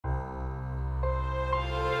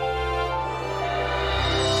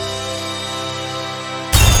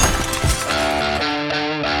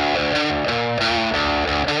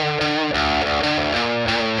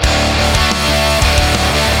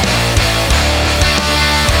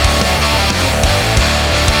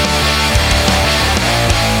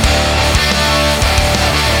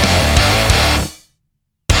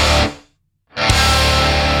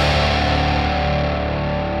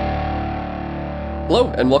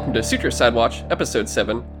Hello, and welcome to Sutro SideWatch, Episode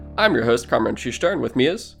 7. I'm your host, Carmen Schuster, and with me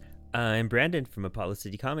is... I'm Brandon from Apollo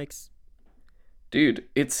City Comics. Dude,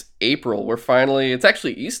 it's April. We're finally... It's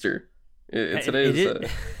actually Easter. Today is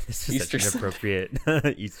This was Easter such an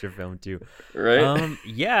appropriate Easter film, too. Right?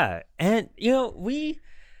 Yeah, and, we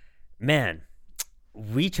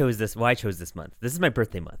chose this... Well, I chose this month. This is my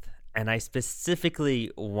birthday month, and I specifically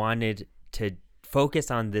wanted to focus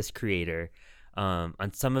on this creator,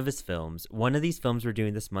 on some of his films. One of these films we're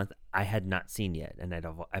doing this month I had not seen yet, and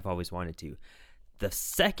I've always wanted to. The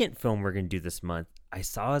second film we're going to do this month, I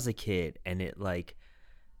saw as a kid, and it,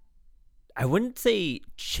 I wouldn't say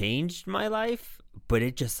changed my life, but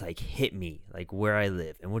it just, hit me, where I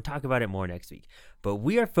live. And we'll talk about it more next week. But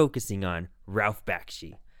we are focusing on Ralph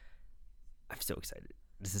Bakshi. I'm so excited.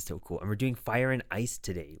 This is so cool. And we're doing Fire and Ice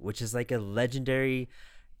today, which is, a legendary...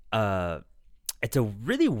 It's a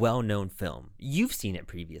really well-known film. You've seen it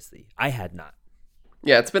previously. I had not.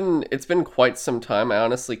 Yeah, it's been quite some time. I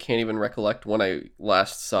honestly can't even recollect when I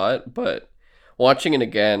last saw it, but watching it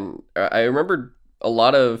again, I remembered a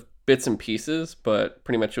lot of bits and pieces, but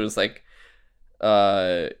pretty much it was it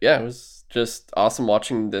was just awesome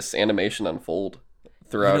watching this animation unfold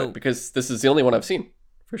throughout it, because this is the only one I've seen,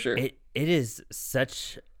 for sure. It is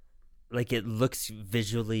such... it looks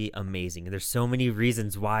visually amazing. There's so many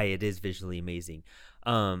reasons why it is visually amazing.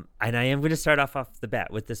 And I am going to start off the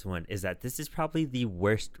bat with this one, is that this is probably the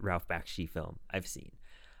worst Ralph Bakshi film I've seen.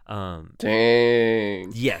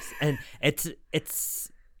 Dang. Yes. And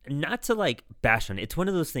it's not to bash on it. It's one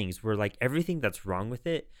of those things where everything that's wrong with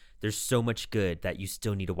it, there's so much good that you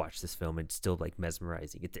still need to watch this film and it's still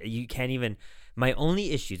mesmerizing. You can't even, my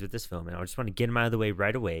only issues with this film, and I just want to get them out of the way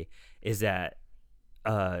right away, is that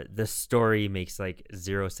the story makes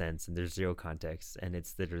zero sense and there's zero context, and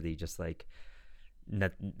it's literally just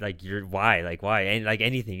not, you're why and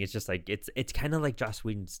anything. It's just it's kind of like Joss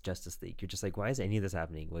Whedon's Justice League. You're just why is any of this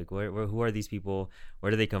happening? Where who are these people? Where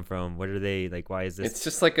do they come from? What are they why is this? It's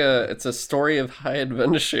just it's a story of high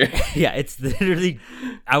adventure. Yeah, it's literally,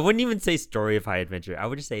 I wouldn't even say story of high adventure. I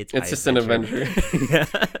would just say it's just an adventure. Yeah,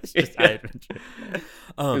 it's just high adventure.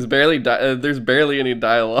 There's barely any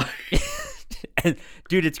dialogue. And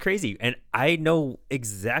dude, it's crazy, and I know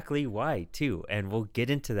exactly why too, and we'll get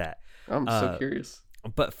into that. I'm so curious.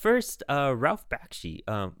 But first, Ralph Bakshi.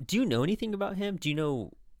 Do you know anything about him? Do you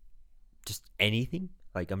know just anything?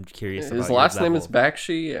 I'm curious. His last name is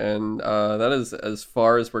Bakshi, and that is as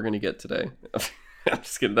far as we're gonna get today. I'm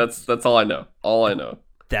just kidding. That's all I know. All I know.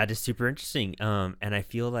 That is super interesting. And I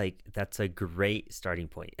feel like that's a great starting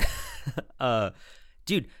point.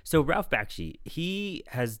 Dude, so Ralph Bakshi, he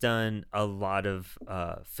has done a lot of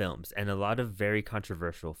films, and a lot of very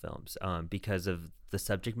controversial films, because of the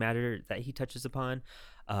subject matter that he touches upon.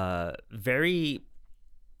 And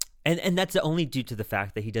that's only due to the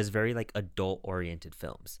fact that he does very adult-oriented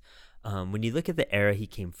films. When you look at the era he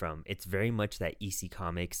came from, it's very much that EC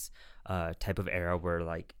Comics type of era where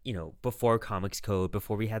before Comics Code,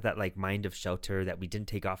 before we had that Mind of Shelter that we didn't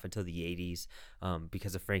take off until the 80s,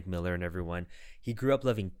 because of Frank Miller and everyone. He grew up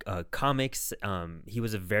loving comics. He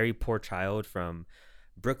was a very poor child from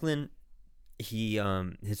Brooklyn.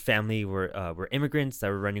 His family were immigrants that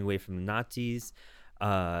were running away from the Nazis.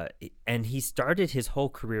 And he started his whole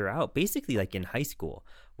career out basically in high school,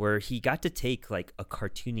 where he got to take a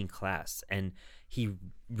cartooning class, and he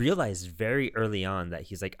realized very early on that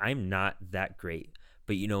he's I'm not that great,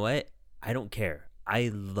 but you know what? I don't care. I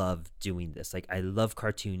love doing this. I love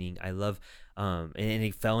cartooning. I love, and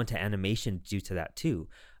he fell into animation due to that too,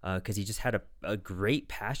 because he just had a great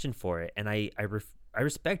passion for it. And I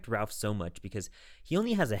respect Ralph so much, because he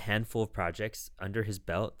only has a handful of projects under his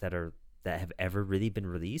belt that have ever really been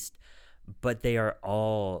released, but they are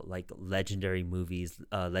all legendary movies,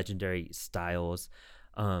 legendary styles,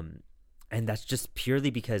 and that's just purely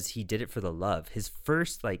because he did it for the love. His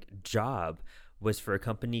first job was for a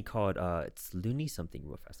company called it's Looney something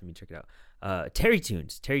real fast. Let me check it out. Terry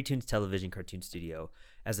Toons Television Cartoon Studio,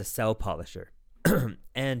 as a cell polisher.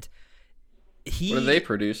 And what do they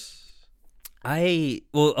produce?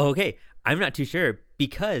 Okay, I'm not too sure,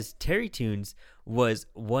 because Terry Toons was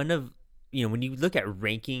one of, when you look at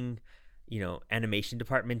ranking, animation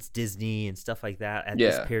departments, Disney and stuff like that at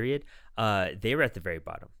this period, they were at the very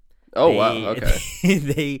bottom. Wow, okay.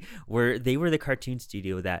 They were the cartoon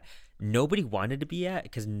studio that nobody wanted to be at,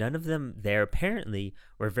 because none of them there apparently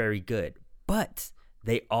were very good, but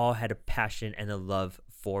they all had a passion and a love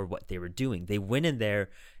for what they were doing. They went in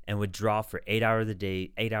there and would draw for 8 hours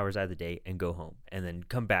out of the day, and go home, and then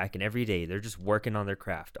come back, and every day they're just working on their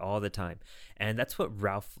craft all the time. And that's what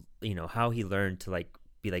Ralph, how he learned to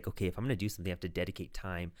be okay, if I'm going to do something, I have to dedicate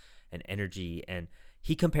time and energy. And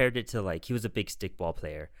he compared it to like he was a big stickball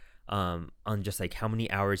player, on just like how many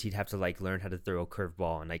hours he'd have to like learn how to throw a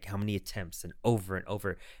curveball and like how many attempts and over,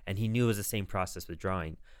 and he knew it was the same process with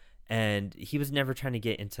drawing. And he was never trying to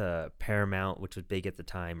get into Paramount, which was big at the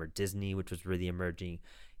time, or Disney, which was really emerging.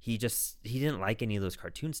 He didn't like any of those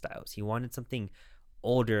cartoon styles. He wanted something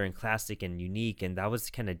older and classic and unique, and that was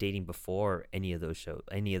kind of dating before any of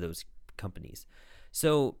those companies.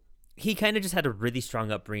 So he kind of just had a really strong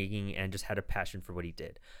upbringing and just had a passion for what he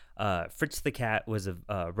did. Fritz the Cat was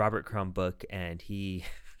a Robert Crumb book, and he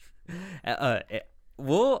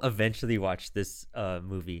we'll eventually watch this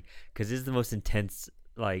movie because it's the most intense.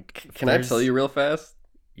 Like, can I tell you real fast?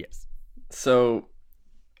 Yes. So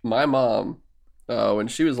my mom, when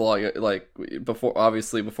she was like before I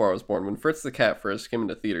was born, when Fritz the Cat first came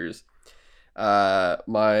into theaters,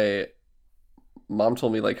 my mom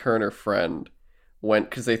told me like her and her friend went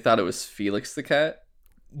because they thought it was Felix the Cat.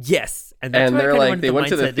 Yes, and they're like they went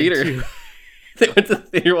to the theater. They went to the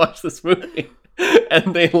theater to watch this movie,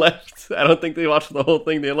 and they left. I don't think they watched the whole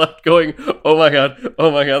thing. They left going, "Oh my god,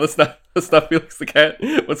 that's not Felix the Cat.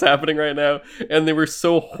 What's happening right now?" And they were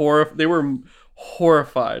they were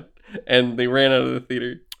horrified, and they ran out of the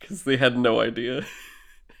theater because they had no idea.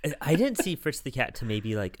 I didn't see Fritz the Cat till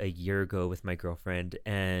maybe like a year ago with my girlfriend,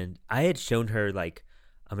 and I had shown her like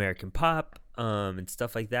American Pop and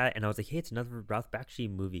stuff like that, and I was like, hey, it's another Ralph Bakshi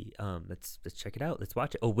movie, let's check it out, let's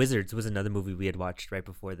watch it. Oh, Wizards was another movie we had watched right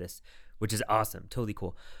before this, which is awesome, totally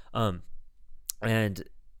cool. And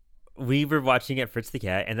we were watching it, Fritz the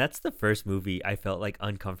Cat, and that's the first movie I felt like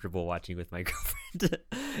uncomfortable watching with my girlfriend.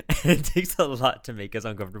 And it takes a lot to make us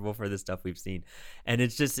uncomfortable for the stuff we've seen, and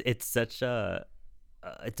it's a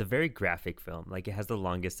very graphic film. Like, it has the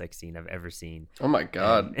longest sex scene I've ever seen. Oh my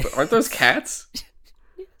god. But aren't those cats?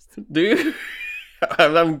 Dude,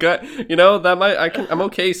 I'm good. You know, I'm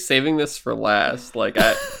okay saving this for last. Like,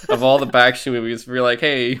 of all the Bakshi movies, if you're like,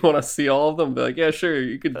 hey, you want to see all of them? Be like, yeah, sure.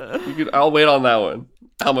 You could. I'll wait on that one.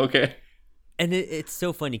 I'm okay. And it's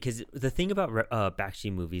so funny because the thing about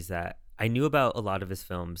Bakshi movies that I knew about a lot of his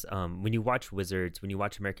films. When you watch Wizards, when you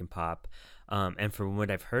watch American Pop, and from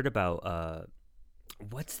what I've heard about,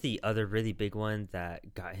 what's the other really big one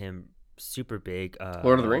that got him super big?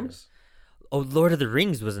 Lord of the Rings. Oh, Lord of the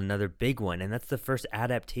Rings was another big one, and that's the first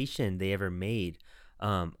adaptation they ever made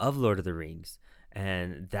of Lord of the Rings,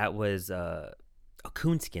 and that was a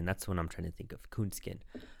Coonskin. That's what I'm trying to think of. Coonskin.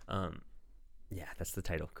 Yeah, that's the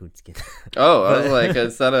title, Coonskin. Oh, I was like,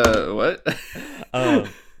 is that a what?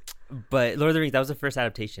 But Lord of the Rings, that was the first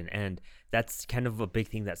adaptation, and that's kind of a big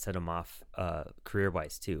thing that set him off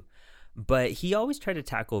career-wise too. But he always tried to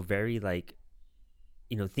tackle very like,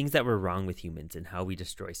 things that were wrong with humans and how we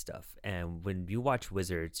destroy stuff. And when you watch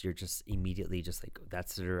Wizards, you're just immediately just like,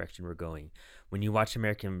 that's the direction we're going. When you watch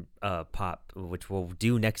American Pop, which we'll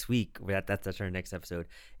do next week, that's our next episode,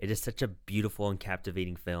 it is such a beautiful and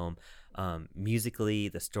captivating film. Musically,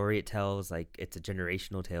 the story it tells, like, it's a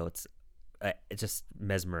generational tale. It's just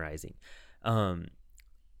mesmerizing.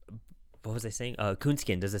 What was I saying?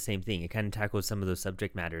 Coonskin does the same thing. It kind of tackles some of those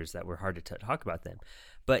subject matters that were hard to talk about then.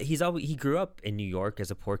 But he grew up in New York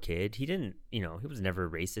as a poor kid. He didn't, he was never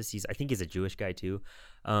racist. I think he's a Jewish guy too.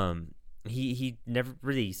 He never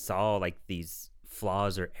really saw like these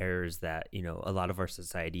flaws or errors that, a lot of our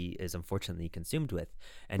society is unfortunately consumed with.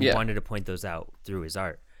 And he wanted to point those out through his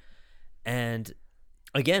art. And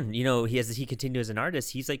again, he continues as an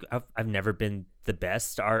artist. He's like, I've never been the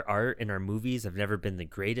best. Our art and our movies have never been the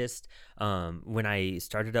greatest. When I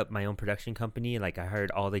started up my own production company, like, I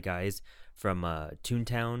hired all the guys from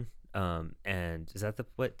Toontown. And is that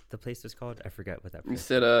what the place was called? I forgot what that place. You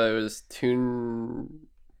said it was Toon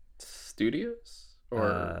Studios,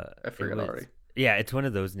 or I forgot already. Yeah, it's one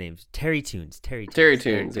of those names. Terry Toons,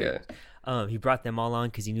 yeah. He brought them all on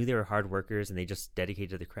because he knew they were hard workers and they just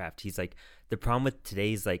dedicated to the craft. He's like, the problem with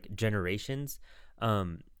today's like generations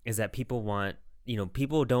is that people want,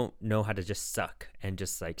 people don't know how to just suck and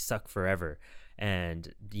just like suck forever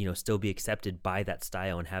and, still be accepted by that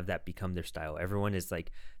style and have that become their style. Everyone is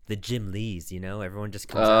like the Jim Lees, everyone just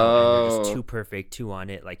comes out and they're just too perfect, too on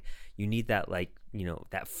it. Like, you need that, like,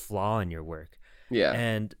 that flaw in your work. Yeah.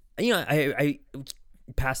 And, I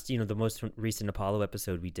past the most recent Apollo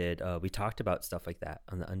episode we did, we talked about stuff like that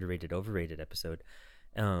on the underrated overrated episode,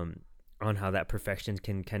 on how that perfection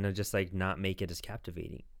can kind of just like not make it as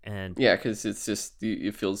captivating. And yeah, because it's just,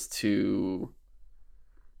 it feels too,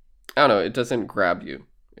 I don't know, it doesn't grab you,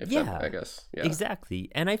 I guess. Yeah,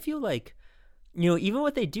 exactly. And I feel like, even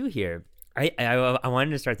what they do here, I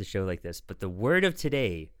wanted to start the show like this, but the word of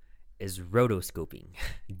today is rotoscoping.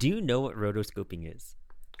 Do you know what rotoscoping is?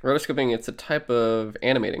 Rotoscoping, it's a type of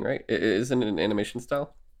animating, right? Isn't it an animation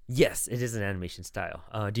style? Yes, it is an animation style.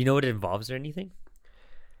 Do you know what it involves or anything?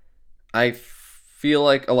 I feel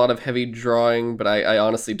like a lot of heavy drawing, but I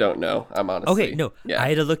honestly don't know. I'm Okay, honestly, no, yeah. I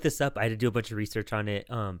had to look this up. I had to do a bunch of research on it.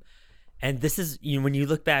 And this is, when you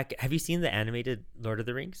look back, have you seen the animated Lord of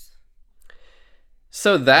the Rings?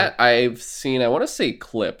 So Or that I've seen, I want to say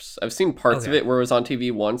clips. I've seen parts of okay, it where it was on TV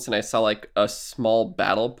once, and I saw like a small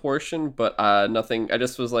battle portion, but nothing. I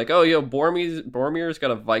just was like, oh, yo, Boromir's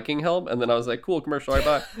got a Viking helm, and then I was like, cool, commercial, right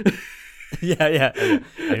by. yeah, yeah,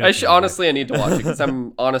 I know I what should you mean. honestly, I need to watch it because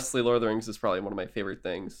I'm honestly, Lord of the Rings is probably one of my favorite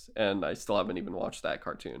things, and I still haven't even watched that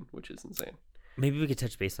cartoon, which is insane. Maybe we could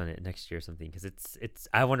touch base on it next year or something because it's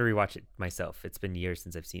I want to rewatch it myself. It's been years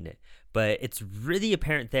since I've seen it, but it's really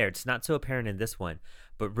apparent there. It's not so apparent in this one,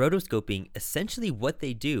 but rotoscoping, essentially what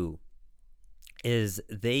they do is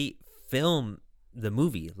they film the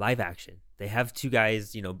movie live action. They have two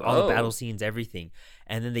guys, all the battle Oh, scenes, everything,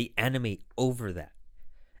 and then they animate over that.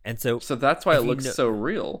 And so so that's why it if you looks know, so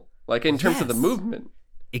real, like in terms of the yes, movement.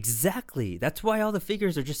 exactly. That's why all the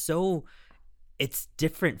figures are just so, it's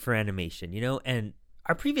different for animation, And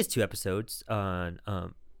our previous two episodes on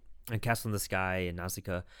Castle in the Sky and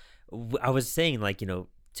Nausicaa, I was saying like,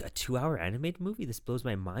 a 2 hour animated movie. This blows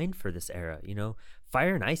my mind for this era.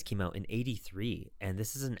 Fire and Ice came out in '83, and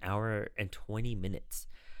this is an hour and 20 minutes.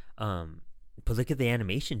 But look at the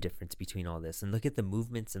animation difference between all this, and look at the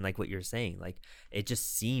movements, and like what you're saying, like it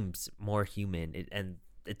just seems more human, and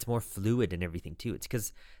it's more fluid and everything too. It's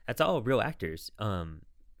because that's all real actors.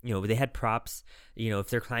 They had props. If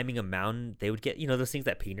they're climbing a mountain, they would get those things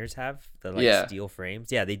that painters have, the like Yeah. steel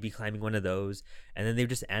frames. Yeah, they'd be climbing one of those, and then they would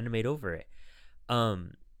just animate over it.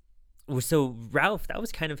 Um, so Ralph, that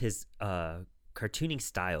was kind of his cartooning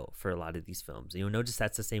style for a lot of these films. Notice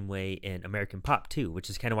that's the same way in American Pop too, which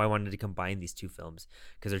is kind of why I wanted to combine these two films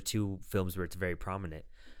because they're two films where it's very prominent.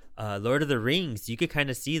 Lord of the Rings, you could kind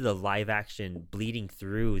of see the live action bleeding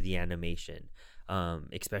through the animation,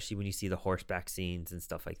 especially when you see the horseback scenes and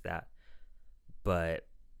stuff like that. But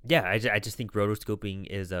yeah, I just think rotoscoping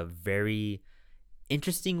is a very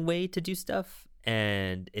interesting way to do stuff,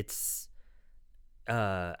 and it's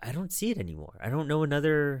I don't see it anymore. I don't know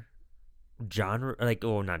another genre, like,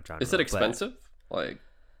 oh, not Is it genre, but expensive? Like,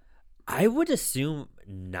 I would assume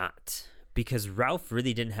not, because Ralph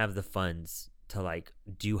really didn't have the funds to like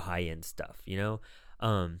do high end stuff,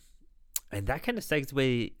 um and that kind of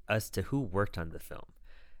segues us to who worked on the film.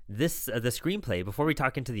 This the screenplay, before we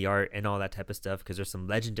talk into the art and all that type of stuff, because there's some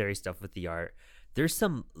legendary stuff with the art. There's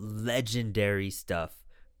some legendary stuff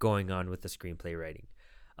going on with the screenplay writing,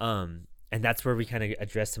 and that's where we kind of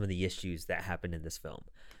address some of the issues that happened in this film.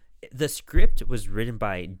 The script was written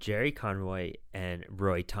by Jerry Conroy and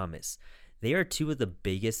Roy Thomas. They are two of the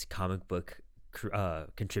biggest comic book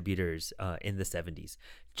contributors in the 70s.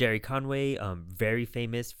 Jerry Conway, very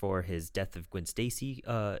famous for his Death of Gwen Stacy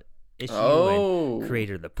issue, and oh,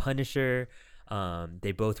 creator of The Punisher.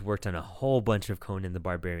 They both worked on a whole bunch of Conan the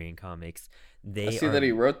Barbarian comics. I They see are, that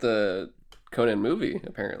he wrote the Conan movie,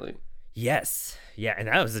 apparently. yes, yeah, and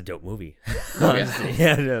that was a dope movie. Oh, yeah. Honestly,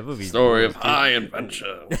 yeah, the movie. Story of high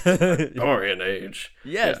adventure, Victorian age.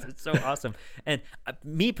 Yes, Yeah. it's so awesome. And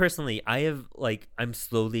me personally, I'm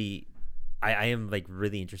slowly, I am like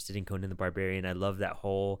really interested in Conan the Barbarian. I love that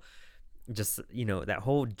whole, just, that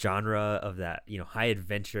whole genre of that, high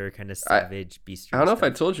adventure kind of I, savage I bestiary don't know if I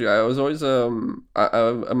stuff. told you, I was always, I'm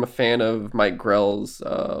a fan of Mike Grell's,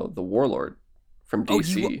 The Warlord from Oh,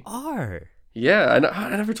 you DC. are. Yeah, I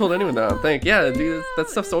never told anyone that. I don't think. Yeah, dude, that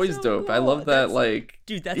stuff's That's always so dope. I cool. love that, like,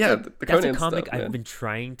 Dude, that's yeah, a the that's a Conan comic stuff, I've man. been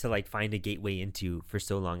trying to like find a gateway into for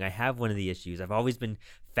so long. I have one of the issues. I've always been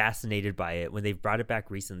fascinated by it. When they've brought it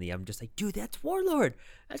back recently, I'm just like, dude, that's Warlord.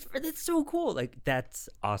 That's so cool. Like, that's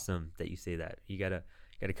awesome that you say that. You gotta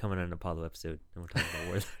come on an Apollo episode and we'll talk about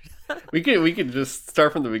Warlord. We could just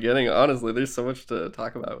start from the beginning. Honestly, there's so much to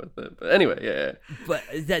talk about with it. But anyway, yeah. But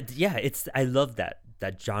that, yeah, I love that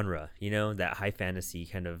genre, that high fantasy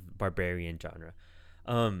kind of barbarian genre.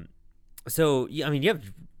 So yeah, I mean, you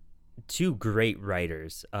have two great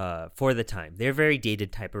writers for the time. They're very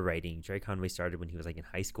dated type of writing. Jerry Conway started when he was like in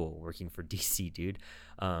high school working for DC, dude.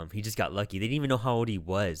 He just got lucky. They didn't even know how old he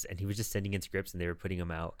was, and he was just sending in scripts and they were putting them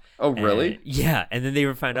out. Oh, And really? yeah, and then they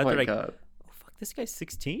were found Oh out, my they're like, god. oh fuck, this guy's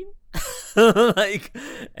 16. Like,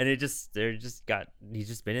 and he's just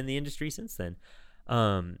been in the industry since then.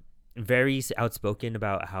 Very outspoken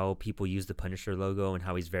about how people use the Punisher logo and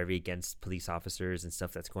how he's very against police officers and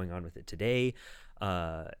stuff that's going on with it today.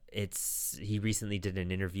 He recently did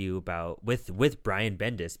an interview with Brian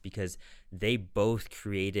Bendis, because they both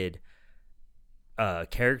created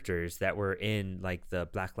characters that were in like the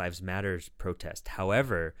Black Lives Matters protest.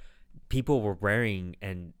 However, people were wearing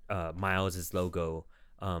and Miles's logo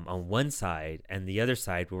on one side, and the other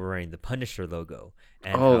side were wearing the Punisher logo,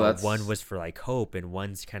 and Oh, how that's one was for like hope and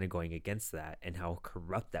one's kind of going against that, and how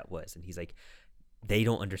corrupt that was. And he's like, they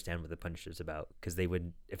don't understand what the Punisher's about, because they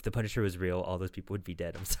would, if the Punisher was real, all those people would be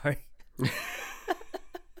dead. I'm sorry.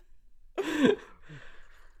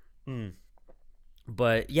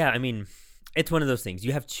 But yeah, I mean, it's one of those things.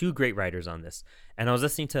 You have two great writers on this, and I was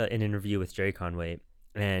listening to an interview with Jerry Conway,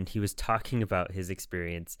 and he was talking about his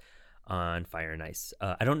experience on Fire and Ice.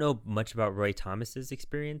 I don't know much about Roy Thomas's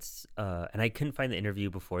experience, and I couldn't find the interview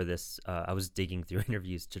before this. I was digging through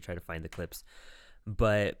interviews to try to find the clips,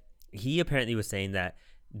 but he apparently was saying that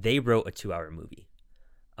they wrote a 2-hour movie,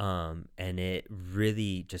 and it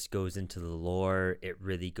really just goes into the lore. It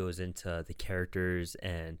really goes into the characters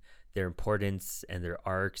and their importance and their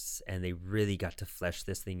arcs, and they really got to flesh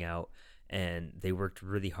this thing out, and they worked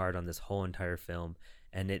really hard on this whole entire film,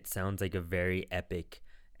 and it sounds like a very epic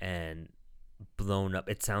and blown up.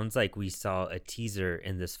 It sounds like we saw a teaser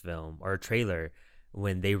in this film or a trailer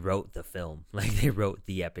when they wrote the film, like they wrote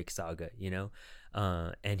the epic saga, you know?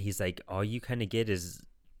 And he's like, all you kind of get is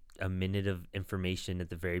a minute of information at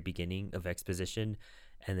the very beginning of exposition,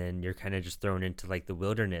 and then you're kind of just thrown into like the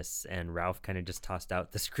wilderness, and Ralph kind of just tossed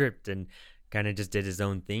out the script and kind of just did his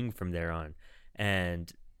own thing from there on.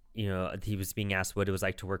 And you know, he was being asked what it was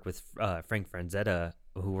like to work with Frank Franzetta,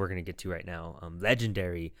 who we're going to get to right now,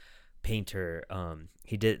 legendary painter.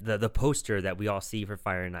 He did the poster that we all see for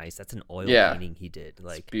Fire and Ice. That's an oil painting he did.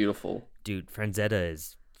 Like, it's beautiful. Dude, Franzetta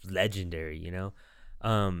is legendary, you know?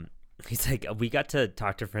 He's like, we got to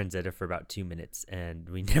talk to Franzetta for about 2 minutes, and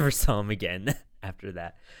we never saw him again after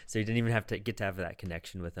that. So he didn't even have to have that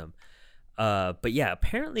connection with him. But yeah,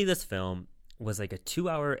 apparently this film was like a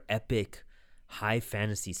 2-hour epic high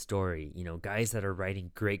fantasy story. You know, guys that are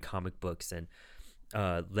writing great comic books and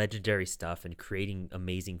legendary stuff and creating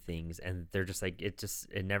amazing things, and they're just like, it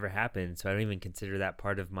never happened. So I don't even consider that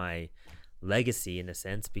part of my legacy in a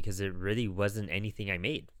sense, because it really wasn't anything I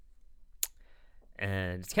made.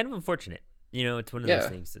 And it's kind of unfortunate, you know. It's one of those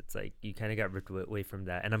things. It's like you kind of got ripped away from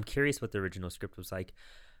that. And I'm curious what the original script was like.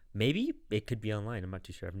 Maybe it could be online. I'm not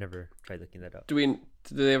too sure. I've never tried looking that up. Did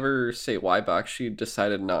they ever say why Bakshi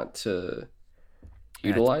decided not to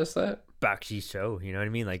utilize that? Bakshi show, you know what I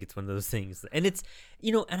mean? Like, it's one of those things. And it's,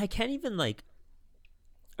 you know, and I can't even like,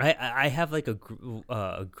 I have like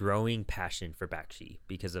a growing passion for Bakshi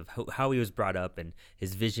because of how he was brought up and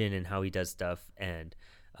his vision and how he does stuff. And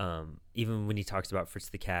even when he talks about Fritz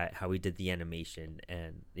the Cat, how he did the animation,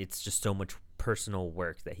 and it's just so much personal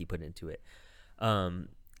work that he put into it.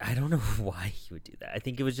 I don't know why he would do that. I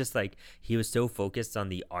think it was just like he was so focused on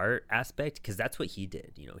the art aspect, because that's what he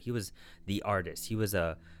did. You know, he was the artist. He was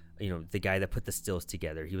the guy that put the stills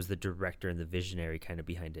together. He was the director and the visionary kind of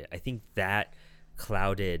behind it. I think that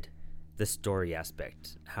clouded the story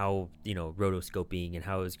aspect, how, you know, rotoscoping and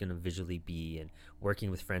how it was going to visually be, and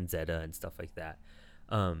working with Franzetta and stuff like that.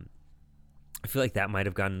 I feel like that might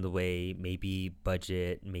have gotten in the way. Maybe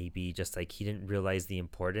budget, maybe just like he didn't realize the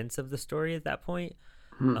importance of the story at that point.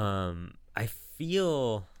 I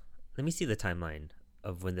feel, let me see the timeline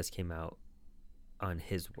of when this came out on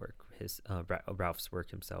his work, his Ralph's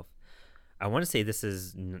work himself. I want to say this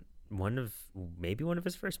is maybe one of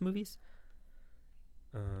his first movies.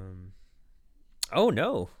 Oh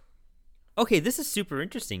no. Okay, this is super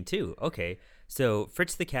interesting too. Okay, so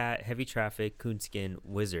Fritz the Cat, Heavy Traffic, Coonskin,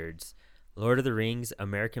 Wizards, Lord of the Rings,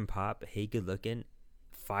 American Pop, Hey Good Looking,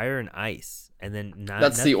 Fire and Ice, and then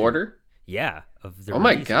that's nothing. The order. Yeah, of the. Oh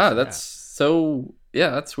my god, that's so.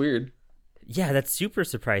 Yeah, that's weird. Yeah, that's super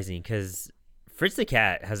surprising, because Fritz the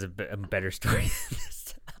Cat has a better story than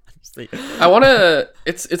this. Honestly, I want to.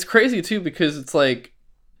 It's crazy too, because it's like,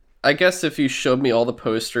 I guess if you showed me all the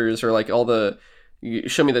posters, or like you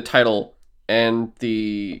show me the title and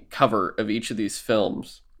the cover of each of these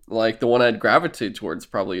films, like the one I'd gravitate towards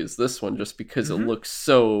probably is this one, just because it looks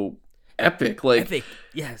so epic. Like, epic,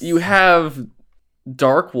 yes. You have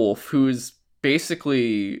Darkwolf, who's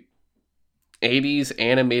basically 80s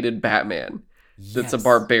animated Batman. That's a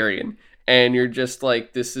barbarian, and you're just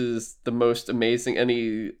like, this is the most amazing. And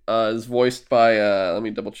he is voiced by let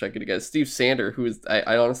me double check it again, Steve Sander, who is,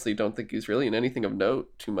 I honestly don't think he's really in anything of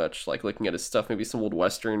note too much, like looking at his stuff, maybe some old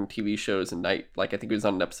Western TV shows and I think he was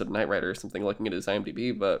on an episode of Knight Rider or something, looking at his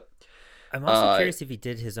IMDb. But I'm also curious if he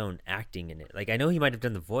did his own acting in it. Like, I know he might have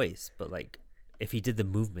done the voice, but like if he did the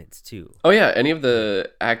movements too. Oh yeah, any of the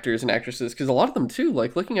actors and actresses, because a lot of them too,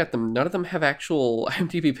 like looking at them, none of them have actual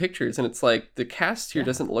IMDb pictures, and it's like the cast here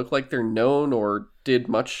doesn't look like they're known or did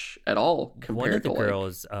much at all One of compared the to like,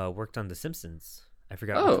 girls worked on The Simpsons. I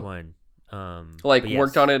forgot which oh, one. like But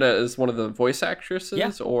worked on yes, it as one of the voice yeah,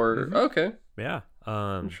 actresses, or mm-hmm. okay, Yeah.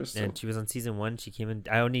 interesting. And she was on season one. She came in.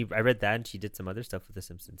 I read that, and she did some other stuff with The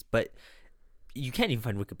Simpsons. But you can't even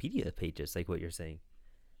find Wikipedia pages like what you're saying.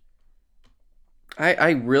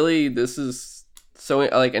 I really, this is so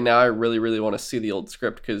like, and now I really really want to see the old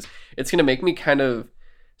script because it's gonna make me kind of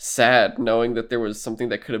sad knowing that there was something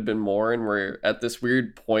that could have been more, and we're at this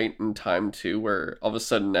weird point in time too where all of a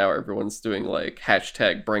sudden now everyone's doing like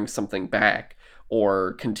hashtag bring something back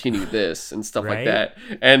or continue this and stuff like Right? that,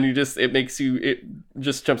 and you just, it makes you, it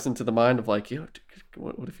just jumps into the mind of like, yo,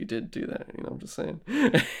 what if you did do that, you know, I'm just saying.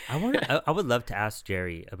 I would love to ask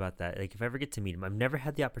Jerry about that. Like, if I ever get to meet him, I've never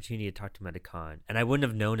had the opportunity to talk to him at a con, and I wouldn't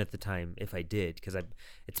have known at the time if I did, because I,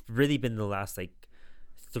 it's really been the last like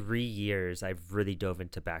 3 years I've really dove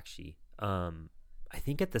into Bakshi. I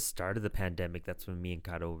think at the start of the pandemic, that's when me and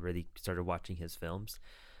Kato really started watching his films.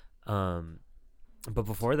 Um, but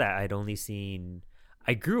before that, I'd only seen.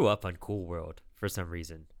 I grew up on Cool World for some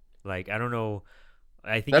reason. Like, I don't know.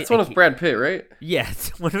 I think That's one of Brad Pitt, right? yeah,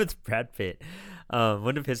 it's one of it's Brad Pitt,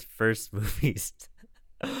 one of his first movies.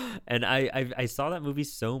 And I saw that movie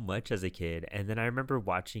so much as a kid, and then I remember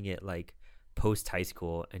watching it like post high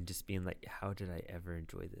school and just being like, how did I ever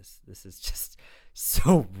enjoy this? This is just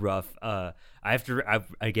so rough. I have to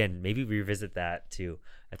again maybe revisit that too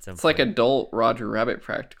at some It's like point. adult Roger Rabbit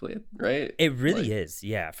practically, right? It really Like, is,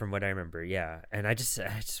 yeah, from what I remember, yeah. And I just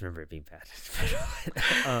remember it being bad.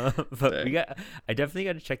 But dang. I definitely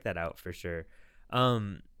got to check that out for sure.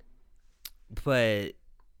 Um, but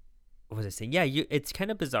what was I saying? Yeah, it's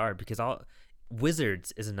kind of bizarre because all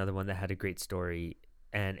Wizards is another one that had a great story,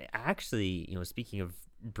 and actually, speaking of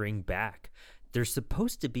bring back, there's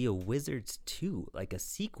supposed to be a Wizards 2, like a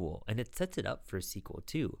sequel, and it sets it up for a sequel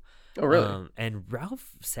too. Oh, really? And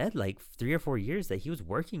Ralph said like 3 or 4 years that he was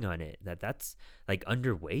working on it, that's like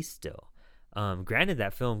underway still. Granted,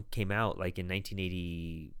 that film came out like in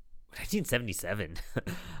 1977.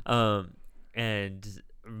 And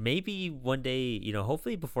maybe one day,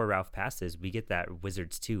 hopefully before Ralph passes, we get that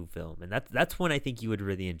Wizards 2 film, and that's one I think you would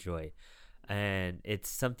really enjoy. And it's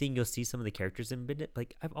something you'll see some of the characters in it.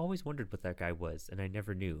 Like, I've always wondered what that guy was, and I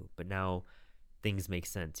never knew, but now things make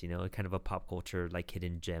sense. Kind of a pop culture like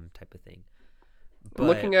hidden gem type of thing. I'm But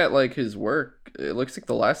looking at like his work. It looks like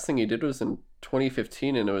the last thing he did was in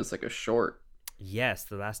 2015, and it was like a short. yes,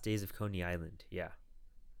 The Last Days of Coney Island. Yeah.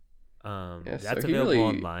 Yeah, so That's he available really.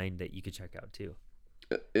 online that you could check out too.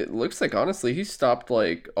 It looks like honestly he stopped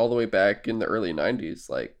like all the way back in the early 90s.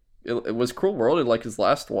 Like it was Cruel World, like his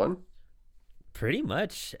last one. Pretty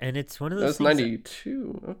much, and it's one of That those was things that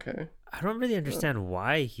 92. Okay. I don't really Huh. understand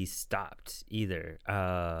why he stopped either.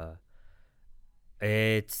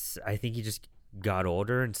 It's I think he just got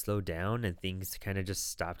older and slowed down, and things kind of just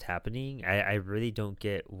stopped happening. I really don't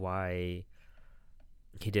get why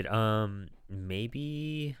he did.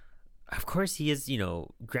 Maybe, of course, he is.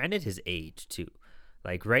 Granted his age too.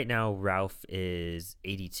 Like right now, Ralph is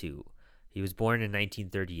 82. He was born in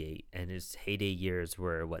 1938, and his heyday years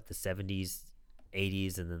were what, the 70s,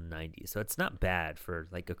 80s, and then the 90s. So it's not bad for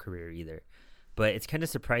like a career either. But it's kind of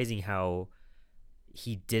surprising how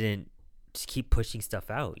he didn't just keep pushing stuff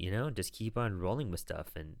out. Just keep on rolling with stuff.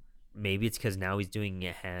 And maybe it's because now he's doing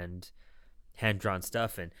hand drawn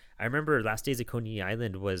stuff. And I remember Last Days of Coney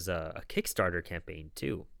Island was a Kickstarter campaign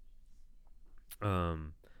too.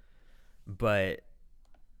 Um, but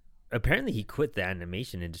apparently he quit the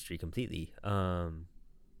animation industry completely. And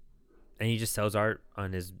he just sells art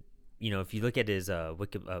on his, if you look at his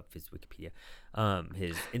his Wikipedia,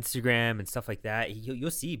 his Instagram and stuff like that,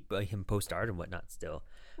 you'll see him post art and whatnot still.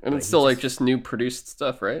 And But it's he still like just, just new produced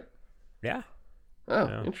stuff, right? yeah, Oh,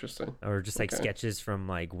 yeah, interesting. or just like Okay. sketches from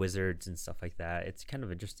like Wizards and stuff like that. It's kind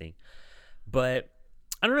of interesting, but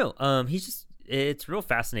I don't know. It's real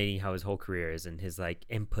fascinating how his whole career is and his like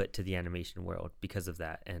input to the animation world because of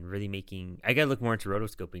that, and really making. I gotta look more into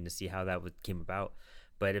rotoscoping to see how that came about.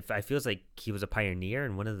 But if I feels like he was a pioneer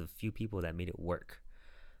and one of the few people that made it work.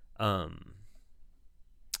 Um,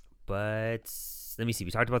 but let me see.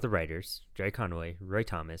 We talked about the writers, Jerry Conway, Roy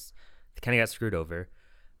Thomas. They kind of got screwed over.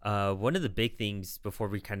 One of the big things before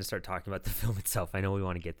we kind of start talking about the film itself, I know we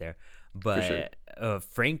want to get there, For sure. but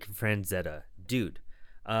Frank Franzetta, dude,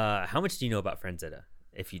 how much do you know about Franzetta,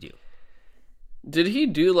 if you do? Did he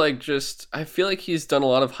do like just, I feel like he's done a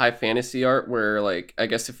lot of high fantasy art where like I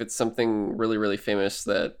guess if it's something really really famous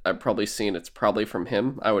that I've probably seen, it's probably from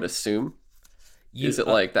him, I would assume. You Is it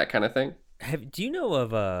like that kind of thing? do you know of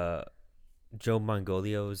Joe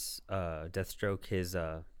Mangolio's Deathstroke, his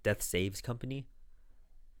Death Saves company?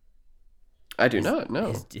 I do not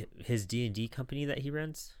know. His D&D company that he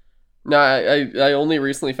runs. No, I only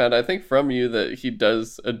recently found, I think from you, that he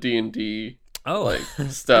does a D&D Oh, like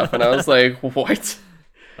stuff, and I was like, what?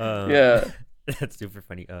 um, Yeah. that's super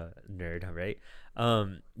funny. Nerd, right?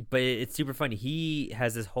 But it's super funny. He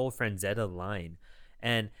has this whole Franzetta line,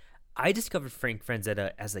 and I discovered Frank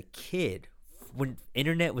Franzetta as a kid when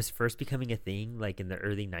internet was first becoming a thing, like in the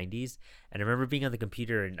early 90s. And I remember being on the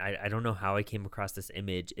computer, and I don't know how I came across this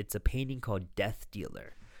image. It's a painting called Death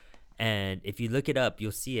Dealer. And if you look it up,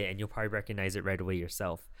 you'll see it, and you'll probably recognize it right away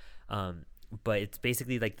yourself. But it's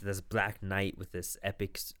basically like this Black Knight with this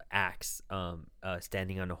epic axe,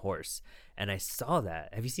 standing on a horse. And I saw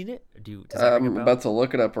that. Have you seen it? Does that ring a I'm bell? about to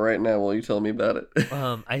look it up right now while you tell me about it.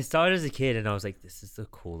 I saw it as a kid, and I was like, "This is the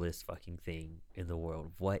coolest fucking thing in the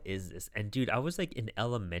world. What is this?" And dude, I was like in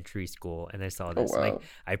elementary school, and I saw Oh this. wow. Like,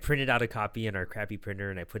 I printed out a copy in our crappy printer,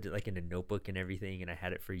 and I put it like in a notebook and everything, and I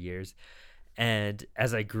had it for years. And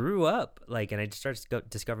as I grew up, like, and I just started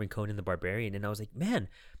discovering Conan the Barbarian, and I was like, man,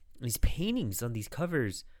 these paintings on these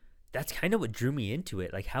covers, that's kind of what drew me into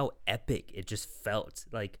it. Like how epic it just felt.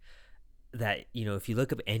 Like that, if you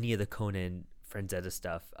look up any of the Conan Franzetta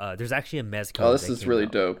stuff, there's actually a Oh, mezco this that is came really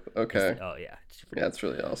out. dope. Okay. Oh yeah, it's super Yeah, dope. it's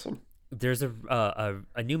really awesome. There's a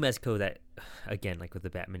new mezco that, again, like with the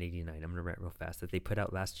Batman 89, I'm gonna rant real fast, that they put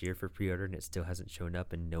out last year for pre-order, and it still hasn't shown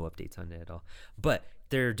up, and no updates on it at all. But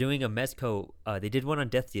they're doing a mezco. They did one on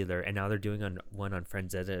Death Dealer, and now they're doing one on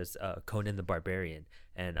Franzetta's Conan the Barbarian.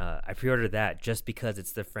 And I pre-ordered that just because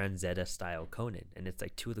it's the Franzetta style Conan, and it's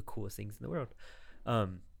like two of the coolest things in the world.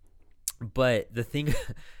 But the thing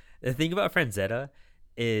the thing about Franzetta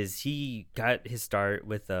is he got his start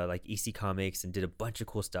with like EC Comics and did a bunch of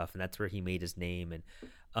cool stuff, and that's where he made his name. And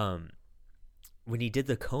when he did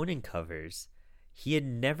the Conan covers, he had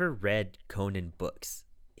never read Conan books.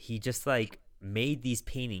 He just like made these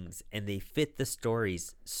paintings, and they fit the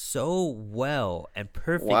stories so well and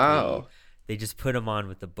perfectly. Wow. They just put him on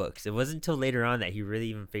with the books. It wasn't until later on that he really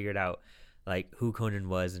even figured out like who Conan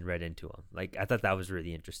was and read into him. Like, I thought that was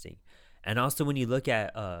really interesting. And also when you look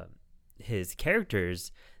at his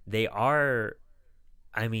characters, they are,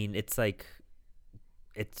 I mean, it's like,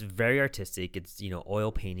 it's very artistic. It's,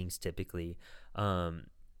 oil paintings typically.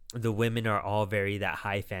 The women are all very that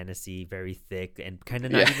high fantasy, very thick, and kind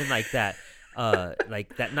of not even like that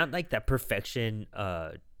like that, not like that perfection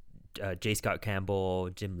J. Scott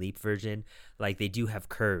Campbell, Jim Leap version. Like, they do have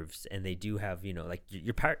curves, and they do have, like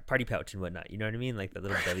your party pouch and whatnot. You know what I mean? Like the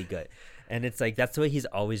little belly gut. And it's like, that's the way he's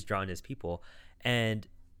always drawn his people. And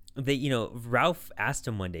they, Ralph asked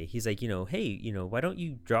him one day, he's like, hey, why don't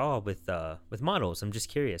you draw with models? I'm just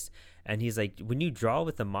curious. And he's like, when you draw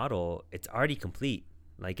with a model, it's already complete.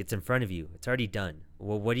 Like, it's in front of you. It's already done.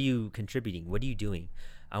 Well, what are you contributing? What are you doing?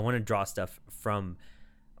 I want to draw stuff from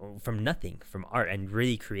nothing, from art, and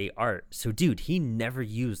really create art. So dude, he never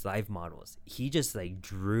used live models. He just like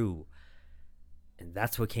drew, and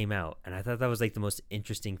that's what came out. And I thought that was like the most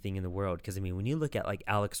interesting thing in the world, because I mean, when you look at like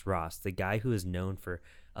Alex Ross, the guy who is known for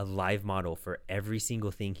a live model for every single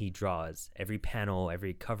thing he draws, every panel,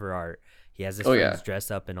 every cover art, he has his friends dress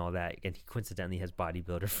up and all that, and he coincidentally has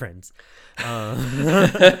bodybuilder friends.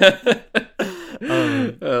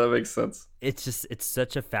 That makes sense. It's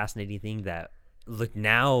such a fascinating thing that, look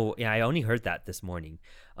now, yeah, I only heard that this morning.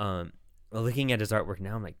 Looking at his artwork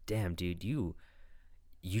now, I'm like, damn, dude, you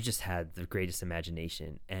just had the greatest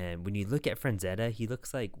imagination. And when you look at Franzetta, he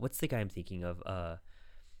looks like, what's the guy I'm thinking of?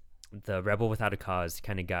 The Rebel Without a Cause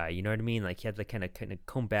kind of guy. You know what I mean? Like, he had the kind of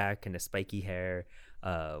comb back, kind of spiky hair,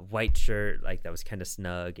 white shirt, like that was kind of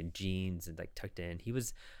snug, and jeans and like tucked in. He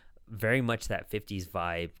was very much that 50s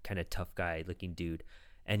vibe, kind of tough guy looking dude.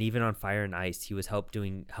 And even on Fire and Ice, he was help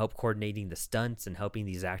coordinating the stunts and helping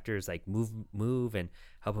these actors like move and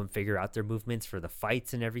help them figure out their movements for the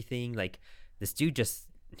fights and everything. Like, this dude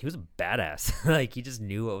he was a badass. Like, he just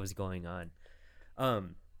knew what was going on.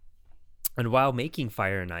 And while making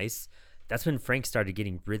Fire and Ice, that's when Frank started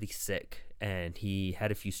getting really sick, and he had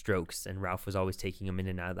a few strokes, and Ralph was always taking him in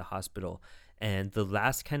and out of the hospital. And the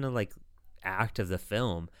last kind of like act of the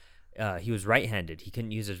film, he was right-handed. He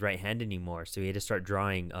couldn't use his right hand anymore, so he had to start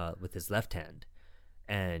drawing with his left hand.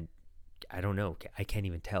 And I don't know, I can't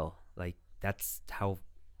even tell. Like, that's how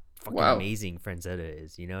fucking amazing Franzetta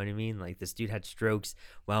is. You know what I mean? Like, this dude had strokes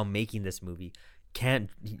while making this movie.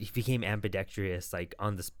 He became ambidextrous, like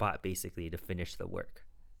on the spot, basically, to finish the work.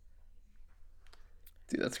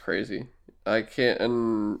 Dude, that's crazy. I can't.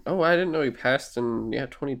 And I didn't know he passed in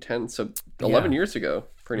 2010. So 11 years ago,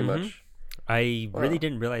 pretty much. I really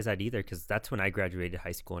didn't realize that either, because that's when I graduated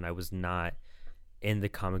high school, and I was not in the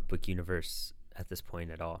comic book universe at this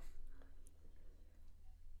point at all.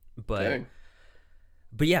 But Dang.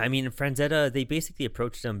 But yeah, I mean, Franzetta, they basically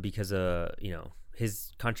approached him because of,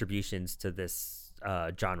 his contributions to this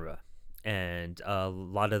genre. And a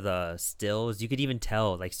lot of the stills, you could even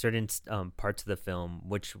tell like certain parts of the film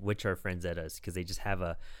which are Franzetta's, because they just have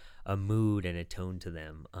a mood and a tone to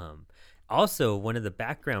them. Also, one of the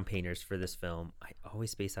background painters for this film, I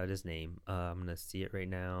always space out his name. I'm gonna see it right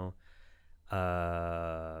now.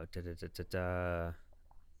 Da, da, da, da, da.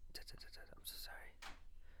 I'm so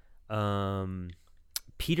sorry.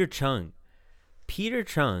 Peter Chung. Peter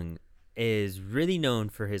Chung is really known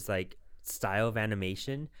for his like style of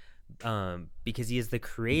animation, because he is the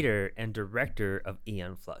creator and director of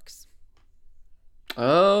Aeon Flux.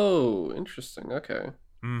 Oh, interesting. Okay.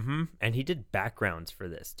 And he did backgrounds for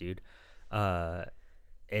this, dude. Uh,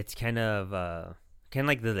 it's kind of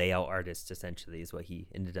like the layout artist essentially is what he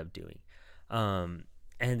ended up doing. And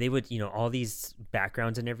they would, all these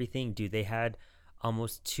backgrounds and everything, dude. They had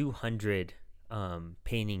almost 200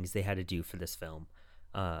 paintings they had to do for this film.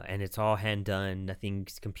 And it's all hand done.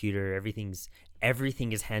 Nothing's computer. Everything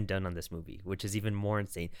is hand done on this movie, which is even more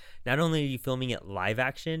insane. Not only are you filming it live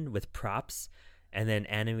action with props and then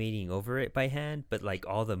animating over it by hand, but like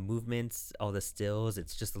all the movements, all the stills,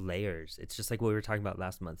 it's just layers. It's just like what we were talking about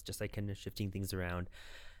last month, just like kind of shifting things around.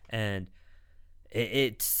 And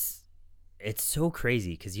it's so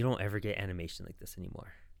crazy because you don't ever get animation like this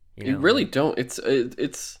anymore. You really don't.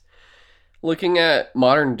 It's looking at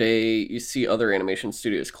modern day, you see other animation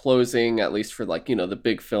studios closing, at least for like, the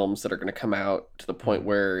big films that are going to come out, to the point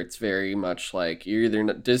where it's very much like you're either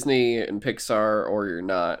not Disney and Pixar or you're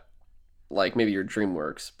not, like maybe you're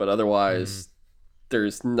DreamWorks, but otherwise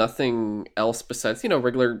there's nothing else besides,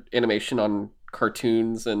 regular animation on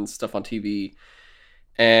cartoons and stuff on TV.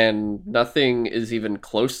 And nothing is even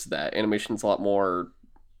close to that. Animation's a lot more,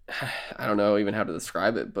 I don't know even how to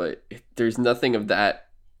describe it, but there's nothing of that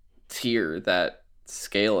tier, that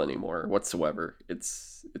scale anymore whatsoever.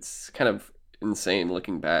 It's kind of insane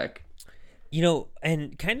looking back.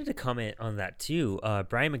 And kind of to comment on that too,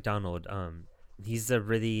 Brian McDonald, he's a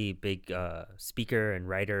really big speaker and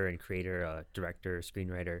writer and creator, director,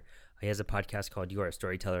 screenwriter. He has a podcast called You Are a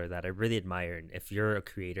Storyteller that I really admire. And if you're a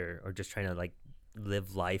creator or just trying to like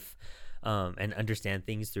live life and understand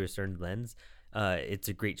things through a certain lens, it's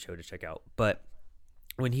a great show to check out. But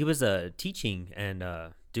when he was teaching and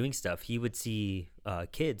doing stuff, he would see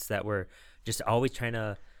kids that were just always trying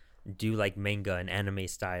to do like manga and anime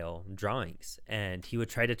style drawings, and he would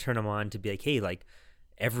try to turn them on to be like, hey, like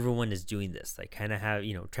everyone is doing this, like kind of have,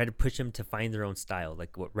 try to push them to find their own style,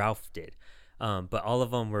 like what Ralph did. But all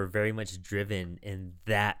of them were very much driven in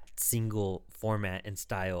that single format and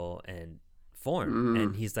style and form.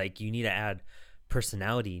 And he's like, you need to add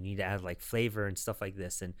personality, you need to add like flavor and stuff like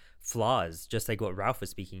this, and flaws, just like what Ralph was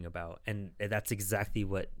speaking about. And that's exactly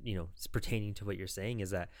what is pertaining to what you're saying,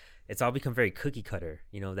 is that it's all become very cookie cutter,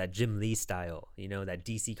 that Jim Lee style, that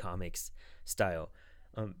DC Comics style,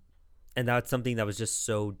 and that's something that was just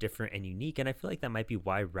so different and unique. And I feel like that might be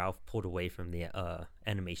why Ralph pulled away from the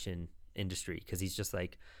animation industry, because he's just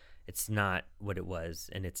like, it's not what it was,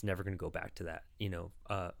 and it's never going to go back to that.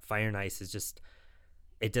 Fire and Ice is just,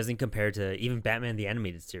 it doesn't compare to even Batman the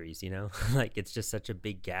Animated Series, like it's just such a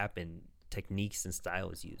big gap in techniques and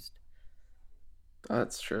styles used.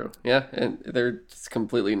 That's true. Yeah, and they're just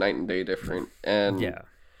completely night and day different. And yeah,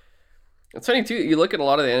 it's funny too, you look at a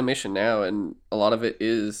lot of the animation now and a lot of it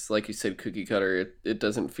is, like you said, cookie cutter. It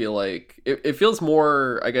doesn't feel like, it feels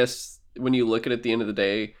more, I guess, when you look at it at the end of the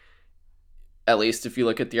day, at least if you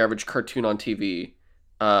look at the average cartoon on TV,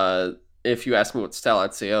 if you ask me what style,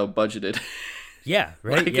 I'd say, oh, budgeted. Yeah,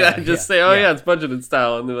 right. Like, yeah, I just say, oh yeah, it's budgeted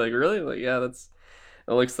style, and they're like, really? Like, yeah, it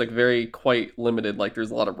looks like very quite limited. Like, there's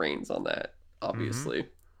a lot of reins on that, obviously.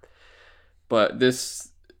 But this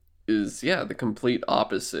is, the complete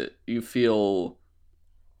opposite. You feel,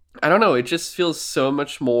 I don't know, it just feels so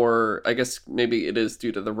much more. I guess maybe it is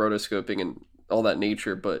due to the rotoscoping and all that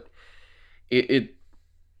nature, but it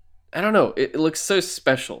I don't know, it looks so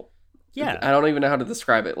special. Yeah, I don't even know how to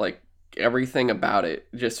describe it. Like, everything about it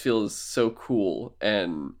just feels so cool,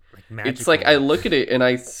 and like it's like I look at it and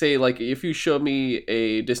I say, like, if you show me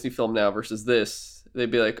a Disney film now versus this,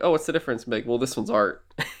 they'd be like, oh, what's the difference? I'm like, well, this one's art.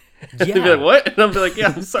 They'd be like, what? And I'm like,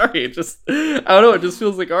 yeah, I'm sorry, it just, I don't know, it just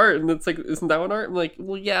feels like art. And it's like, isn't that one art? I'm like,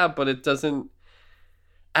 well, yeah, but it doesn't,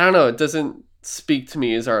 I don't know, it doesn't speak to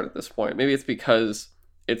me as art at this point. Maybe it's because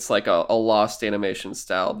it's like a lost animation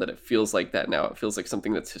style that it feels like that now. It feels like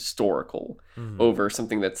something that's historical over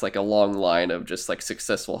something that's like a long line of just like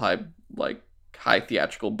successful high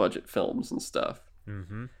theatrical budget films and stuff.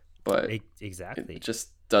 But exactly, it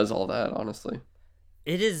just does all that, honestly.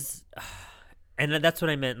 It is, And that's what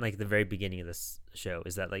I meant like the very beginning of this show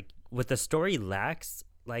is that like what the story lacks,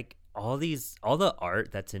 like all the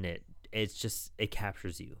art that's in it, it's just it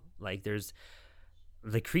captures you. Like there's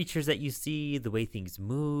the creatures that you see, the way things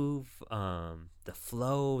move, the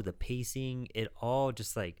flow, the pacing, it all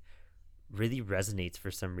just like really resonates for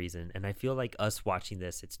some reason. And I feel like us watching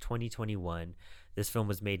this, it's 2021. This film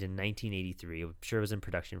was made in 1983. I'm sure it was in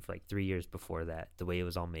production for like 3 years before that, the way it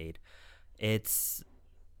was all made. It's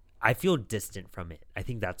I feel distant from it. I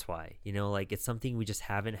think that's why. Like it's something we just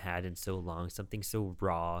haven't had in so long, something so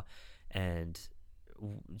raw and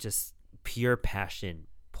just pure passion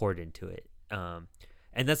poured into it.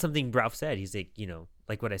 And that's something Ralph said. He's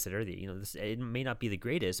like what I said earlier, this it may not be the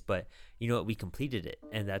greatest, but you know what, we completed it,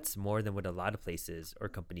 and that's more than what a lot of places or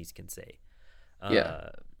companies can say. Yeah.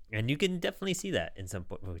 And you can definitely see that in some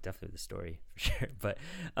point. Well, definitely the story for sure, but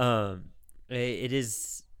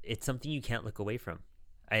it's something you can't look away from.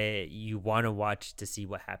 You want to watch to see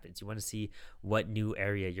what happens. You want to see what new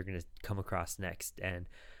area you're going to come across next, and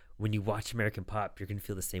when you watch American Pop, you're going to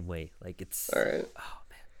feel the same way. Like it's all right. Oh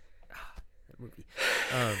man, that movie.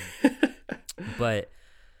 But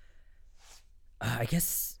I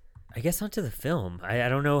guess onto the film. I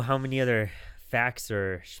don't know how many other facts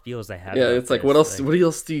or spiels I have. Yeah, it's like what else? Like, what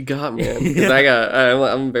else do you got, man?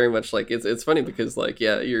 Because I'm very much like it's funny because like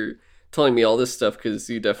you're telling me all this stuff because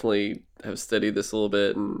you definitely have studied this a little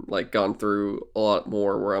bit and like gone through a lot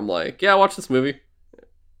more. Where I'm like, yeah, watch this movie.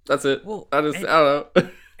 That's it. Well, I don't know.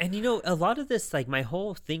 And a lot of this, like my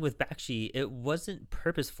whole thing with Bakshi, it wasn't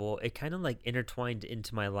purposeful. It kind of like intertwined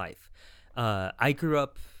into my life. I grew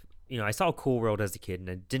up, I saw Cool World as a kid, and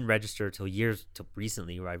I didn't register till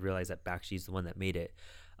recently where I realized that Bakshi is the one that made it.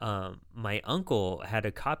 My uncle had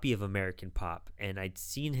a copy of American Pop, and I'd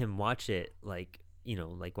seen him watch it like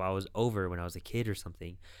while I was over when I was a kid or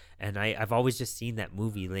something. And I've always just seen that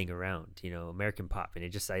movie laying around, American Pop. And it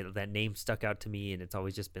just, that name stuck out to me, and it's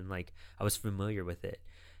always just been like, I was familiar with it.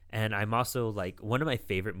 And I'm also like, one of my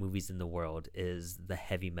favorite movies in the world is the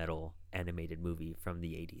Heavy Metal animated movie from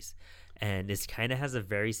the 80s. And it kind of has a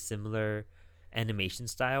very similar animation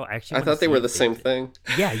style. I thought they were the same thing.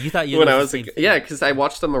 Yeah, you thought when I was yeah, because I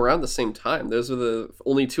watched them around the same time. Those were the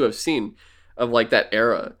only two I've seen of like that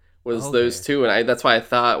era. Was those two, and that's why I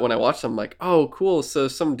thought when I watched them, like, oh, cool. So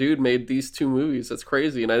some dude made these two movies. That's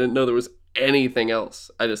crazy, and I didn't know there was anything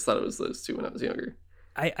else. I just thought it was those two when I was younger.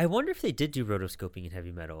 I wonder if they did do rotoscoping in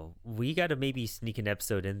Heavy Metal. We got to maybe sneak an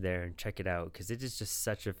episode in there and check it out because it is just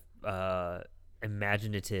such a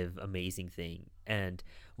imaginative, amazing thing. And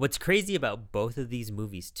what's crazy about both of these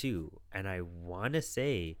movies too, and I want to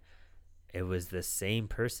say it was the same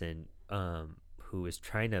person who was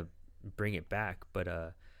trying to bring it back, but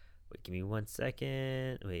wait, give me 1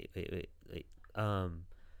 second. Wait.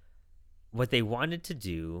 What they wanted to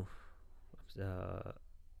do.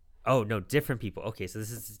 Oh no, different people. Okay, so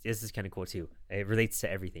this is kind of cool too. It relates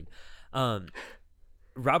to everything.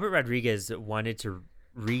 Robert Rodriguez wanted to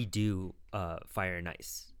redo Fire and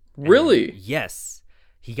Ice. Really? Yes,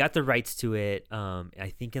 he got the rights to it.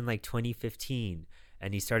 I think in like 2015,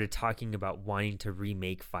 and he started talking about wanting to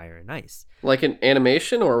remake Fire and Ice, like an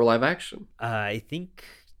animation or live action. I think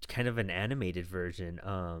kind of an animated version.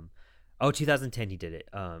 2010 he did it.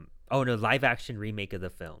 No, live action remake of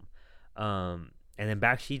the film. And then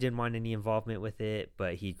Bakshi didn't want any involvement with it,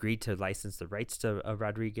 but he agreed to license the rights to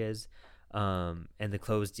Rodriguez. And the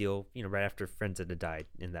closed deal, right after Friends had died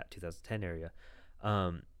in that 2010 area.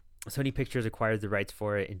 Sony Pictures acquired the rights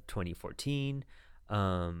for it in 2014.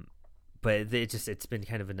 But it's been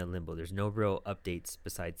kind of in a limbo. There's no real updates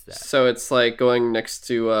besides that. So it's like going next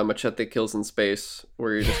to Machete Kills in Space,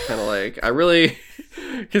 where you're just kind of like, I really,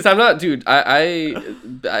 because I'm not, dude. I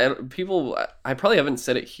probably haven't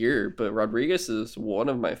said it here, but Rodriguez is one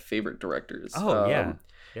of my favorite directors. Oh yeah.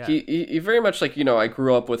 He very much like, I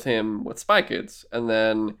grew up with him with Spy Kids, and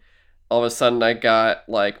then all of a sudden I got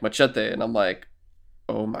like Machete, and I'm like,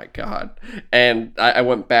 oh my god. And I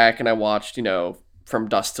went back and I watched, From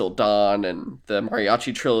Dusk Till Dawn and the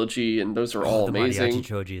Mariachi trilogy, and those are all amazing. The Mariachi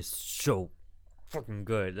trilogy is so fucking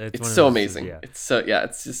good. It's so amazing. Yeah. It's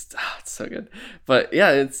just it's so good. But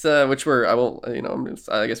yeah, it's which I won't.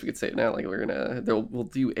 I guess we could say it now. Like we'll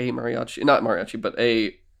do a not mariachi, but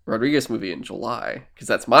a Rodriguez movie in July because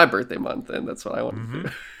that's my birthday month, and that's what I want to do.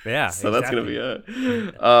 Yeah, so exactly. That's gonna be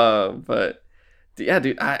it. But. Yeah,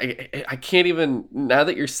 dude, I can't even, now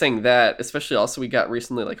that you're saying that, especially also we got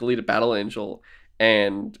recently like Alita Battle Angel,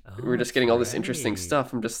 and we're just getting all this interesting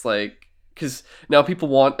stuff. I'm just like, because now people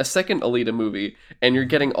want a second Alita movie, and you're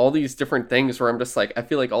getting all these different things where I'm just like, I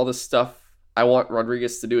feel like all this stuff I want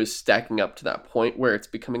Rodriguez to do is stacking up to that point where it's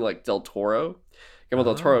becoming like Del Toro. Guillermo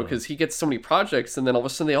del Toro, Oh, because he gets so many projects, and then all of a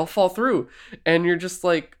sudden they all fall through, and you're just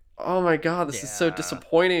like, oh my god, this is so yeah.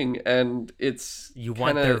 disappointing. And it's You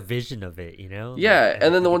kind want their of, vision of it, you know? Like, yeah. and I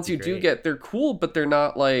And then the think it'd ones be you do great. get, they're cool, but they're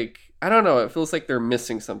not like, I don't know. It feels like they're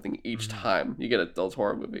missing something each Mhm. time you get a Del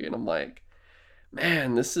Toro movie, and I'm like,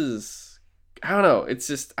 man, this is, I don't know. It's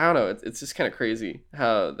just, I don't know. It's just kind of crazy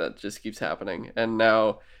how that just keeps happening. And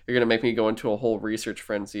now you're gonna make me go into a whole research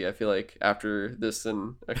frenzy, I feel like, after this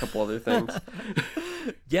and a couple other things.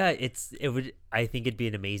 Yeah, it would, I think it'd be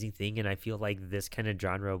an amazing thing, and I feel like this kind of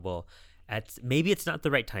genre will, at maybe it's not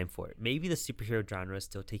the right time for it. Maybe the superhero genre is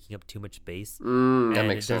still taking up too much space, That and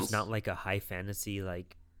makes there's sense. not like a high fantasy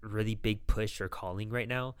like really big push or calling right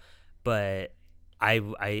now. But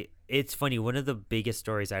it's funny. One of the biggest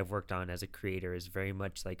stories I've worked on as a creator is very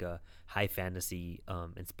much like a high fantasy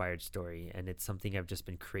inspired story, and it's something I've just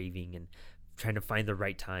been craving and trying to find the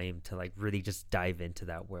right time to like really just dive into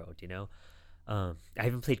that world. You know, I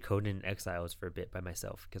haven't played Conan Exiles for a bit by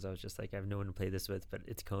myself because I was just like, I have no one to play this with, but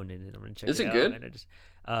it's Conan and I'm gonna check Is it it out. good? And I just,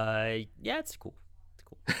 yeah, it's cool. It's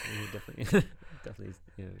cool. Definitely, definitely.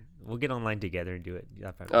 You know, we'll get online together and do it.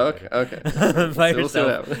 That'd probably Oh, be okay, better. okay, okay. By We'll see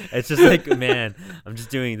what yourself, happens. it's just like, man, I'm just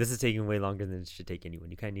doing this is taking way longer than it should take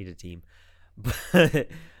anyone. You kind of need a team, but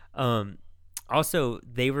um, also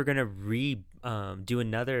they were gonna do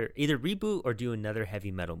another either reboot or do another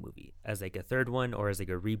heavy metal movie as like a third one or as like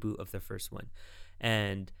a reboot of the first one,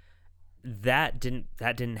 and that didn't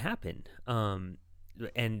happen.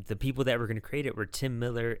 And the people that were going to create it were Tim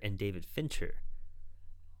Miller and David Fincher.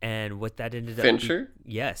 And what that ended up Fincher?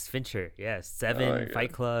 yes, Fincher, yes, Oh my Seven,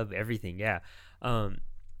 Fight god. Club, everything, yeah. um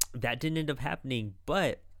that didn't end up happening,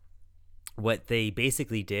 but what they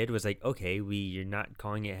basically did was like, okay, you're not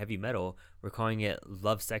calling it heavy metal, we're calling it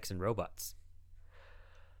Love, Sex, and Robots.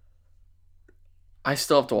 I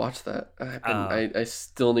still have to watch that. uh I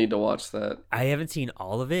still need to watch that. I haven't seen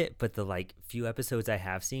all of it, but the like few episodes I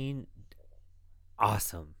have seen,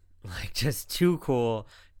 awesome. Like just too cool,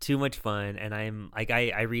 too much fun. And I'm like,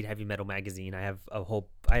 I read heavy metal magazine. I have a whole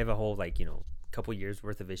like, couple years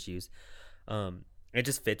worth of issues. It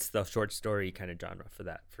just fits the short story kind of genre for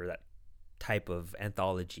that type of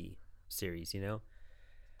anthology series,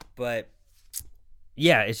 but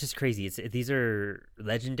yeah, it's just crazy. These are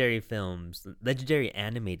legendary films, legendary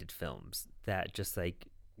animated films that just like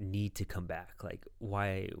need to come back. Like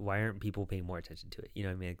why aren't people paying more attention to it? You know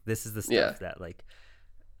what I mean? Like, this is the Yeah. stuff that like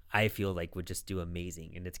I feel like would just do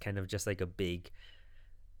amazing, and it's kind of just like a big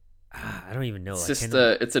I don't even know, It's like just kind of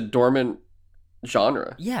it's a dormant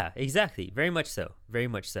genre. yeah, exactly. Very much so. Very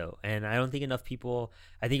much so. And I don't think enough people,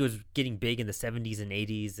 I think it was getting big in the 70s and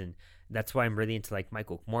 80s. And that's why I'm really into like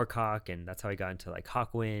Michael Moorcock. And that's how I got into like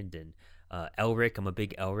Hawkwind and Elric. I'm a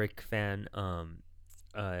big Elric fan.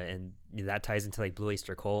 And that ties into like Blue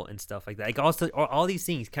Oyster Cult and stuff like that. Like also, all these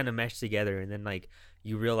things kind of mesh together. And then like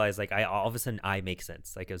you realize like all of a sudden I make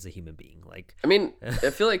sense like as a human being. Like, I mean,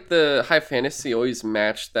 I feel like the high fantasy always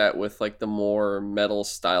matched that with like the more metal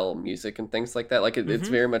style music and things like that. Like it's hmm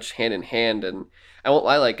very much hand in hand. And I won't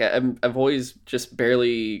lie, like I've always just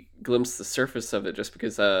barely glimpsed the surface of it, just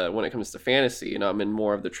because when it comes to fantasy, I'm in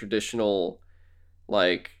more of the traditional,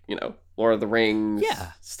 like, Lord of the Rings,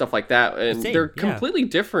 yeah, stuff like that, and they're same. Yeah. completely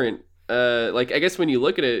different. Like, I guess when you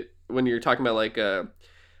look at it, when you're talking about like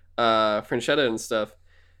Franchetta and stuff,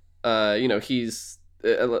 he's,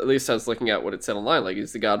 at least I was looking at what it said online, like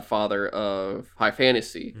he's the godfather of high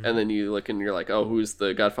fantasy. And hmm then you look and you're like, oh, who's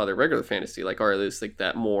the godfather of regular fantasy? Like, or at least like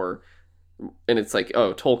that more, and it's like,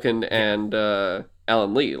 oh, Tolkien Yeah. and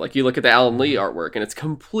Alan Lee. Like, you look at the Alan Lee hmm artwork and it's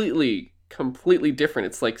completely different.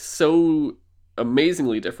 It's like so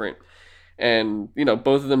amazingly different. And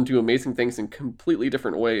both of them do amazing things in completely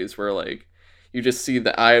different ways, where like you just see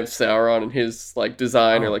the Eye of Sauron and his like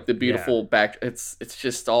design, or Oh, like the yeah. beautiful back. It's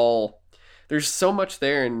just all, there's so much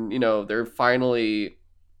there. And they're finally,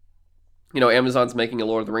 Amazon's making a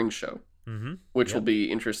Lord of the Rings show, which will Yep.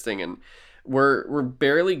 be interesting. And we're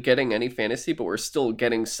barely getting any fantasy, but we're still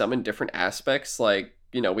getting some in different aspects. Like,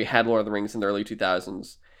 we had Lord of the Rings in the early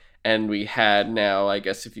 2000s, and we had, now I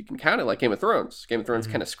guess if you can count it, like Game of Thrones. Game of Thrones hmm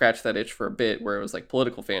kind of scratched that itch for a bit, where it was like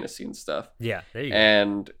political fantasy and stuff. Yeah. There you go.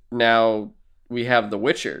 And now we have The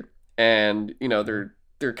Witcher, and hmm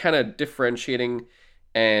they're kind of differentiating,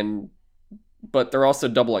 and but they're also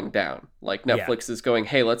doubling down. Like, Yeah. Netflix is going,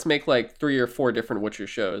 hey, let's make like 3 or 4 different Witcher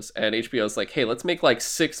shows, and HBO's like, hey, let's make like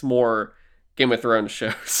 6 more Game of Thrones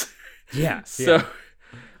shows. Yeah. Yeah.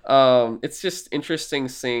 So it's just interesting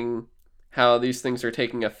seeing how these things are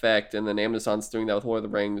taking effect. And then Amazon's doing that with Lord of the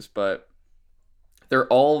Rings, but they're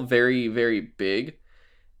all very, very big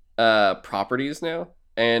properties now.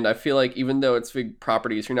 And I feel like even though it's big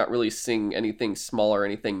properties, you're not really seeing anything small or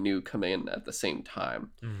anything new come in at the same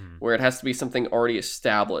time. Mm-hmm. Where it has to be something already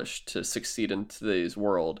established to succeed in today's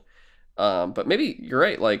world. But maybe you're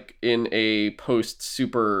right. Like in a post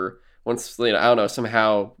super, once I don't know,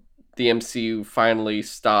 somehow the MCU finally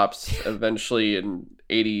stops eventually in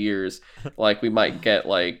 80 years, like we might get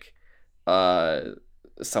like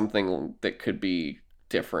something that could be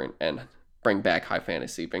different and bring back high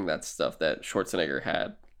fantasy, bring that stuff that Schwarzenegger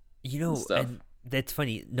had. And that's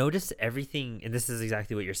funny. Notice everything, and this is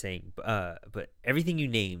exactly what you're saying. But everything you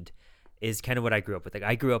named is kind of what I grew up with. Like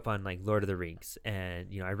I grew up on like Lord of the Rings, and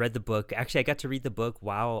I read the book. Actually, I got to read the book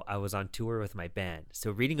while I was on tour with my band.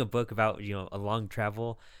 So reading a book about a long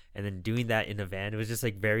travel and then doing that in a van, it was just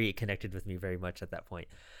like very connected with me very much at that point.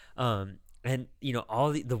 And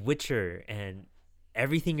all the Witcher and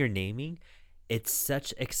everything you're naming, it's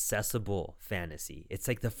such accessible fantasy. It's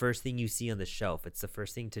like the first thing you see on the shelf. It's the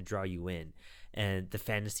first thing to draw you in, and the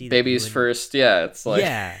fantasy that babies first. Yeah, it's like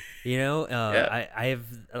yeah, yeah. I have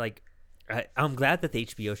like. I'm glad that the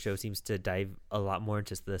HBO show seems to dive a lot more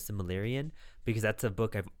into the Silmarillion, because that's a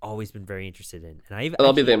book I've always been very interested in. And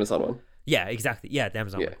that'll be the Amazon one. Yeah, exactly. Yeah, the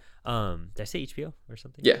Amazon one. Did I say HBO or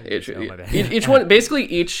something? Yeah, HBO. My bad. Each one, basically,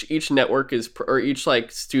 each network is, or each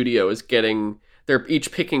like studio is getting. They're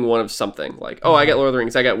each picking one of something. Like, oh, I get Lord of the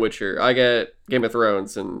Rings, I got Witcher, I get Game of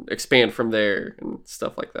Thrones, and expand from there and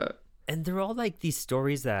stuff like that. And they're all like these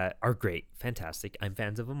stories that are great, fantastic. I'm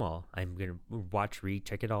fans of them all. I'm gonna watch, read,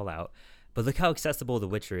 check it all out. But look how accessible The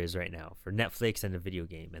Witcher is right now for Netflix and a video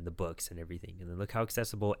game and the books and everything. And then look how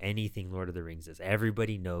accessible anything Lord of the Rings is.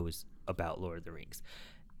 Everybody knows about Lord of the Rings.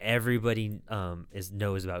 Everybody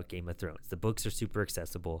knows about Game of Thrones. The books are super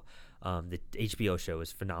accessible. The HBO show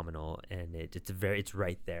is phenomenal, and it's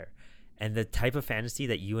right there. And the type of fantasy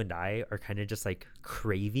that you and I are kind of just like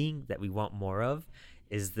craving, that we want more of,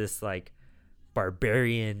 is this like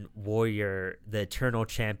barbarian warrior, the eternal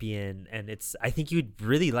champion. And I think you'd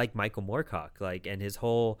really like Michael Moorcock, like, and his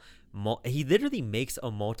whole he literally makes a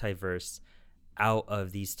multiverse out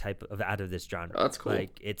of this genre. Oh, that's cool.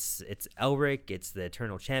 Like it's Elric, it's the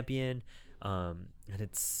eternal champion, and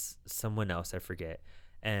it's someone else I forget.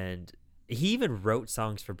 And he even wrote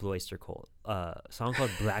songs for Blue Oyster Cult, a song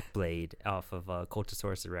called Black Blade off of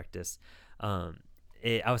Cultosaurus Erectus.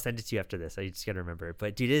 I'll send it to you after this. I just gotta remember it.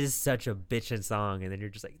 But dude, it is such a bitchin' song, and then you're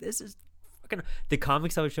just like, this is fucking. The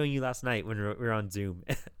comics I was showing you last night when we were on Zoom,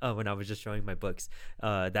 when I was just showing my books,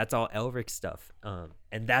 that's all Elric stuff,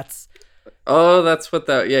 and that's. Oh, that's what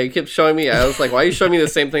that. Yeah, you kept showing me. I was like, why are you showing me the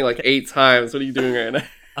same thing like 8 times? What are you doing right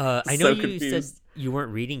now? I know you confused. Said you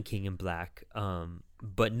weren't reading King in Black,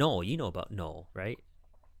 but Noel, you know about Noel, right?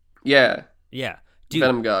 Yeah. Yeah. Dude,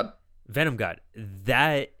 Venom God.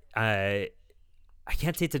 That I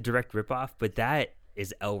can't say it's a direct ripoff, but that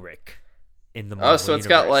is Elric in the Marvel so it's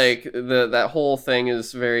universe. got like that whole thing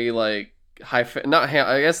is very like I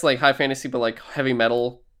guess like high fantasy, but like heavy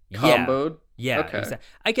metal comboed. Yeah, okay. Exactly.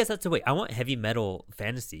 I guess that's the way. I want heavy metal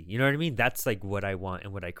fantasy. You know what I mean? That's like what I want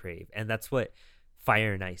and what I crave, and that's what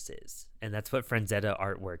Fire and Ice is, and that's what Franzetta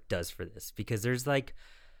artwork does for this. Because there's like,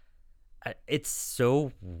 it's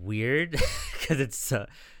so weird because it's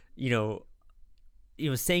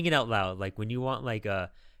saying it out loud, like when you want like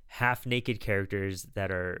a half naked characters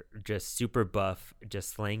that are just super buff,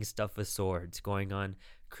 just slaying stuff with swords, going on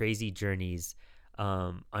crazy journeys.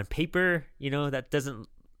 On paper, that doesn't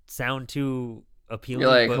sound too appealing. You're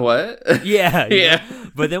like, but, what? Yeah. Yeah.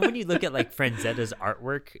 But then when you look at like Franzetta's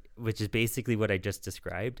artwork, which is basically what I just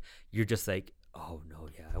described, you're just like, oh no,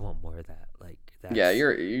 yeah, I want more of that. Like that's, yeah,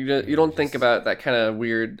 you don't think about that kind of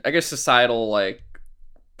weird, I guess, societal like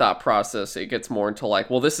thought process. It gets more into like,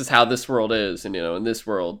 well, this is how this world is, and in this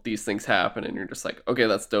world these things happen, and you're just like, okay,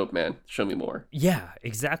 that's dope, man, show me more. Yeah,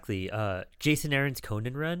 exactly. Jason Aaron's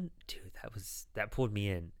Conan run, dude, that pulled me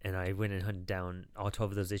in, and I went and hunted down all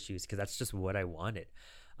 12 of those issues because that's just what I wanted.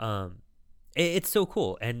 It's so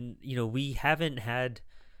cool. And we haven't had,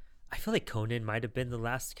 I feel like Conan might have been the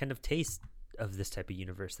last kind of taste of this type of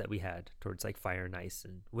universe that we had towards like Fire and Ice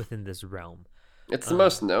and within this realm. It's the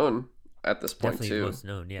most known at this point, definitely too. The most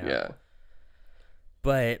known, yeah. Yeah.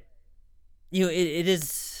 But it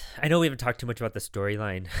is, I know we haven't talked too much about the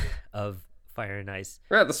storyline of Fire and Ice.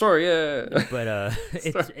 Right, the story, yeah.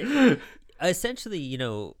 But essentially,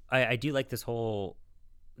 I do like this whole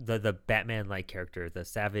the Batman like character, the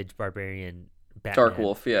savage barbarian Batman.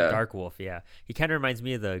 Darkwolf, yeah. He kind of reminds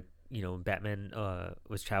me of the Batman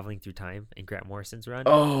was traveling through time in Grant Morrison's run.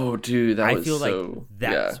 Oh, dude, I feel like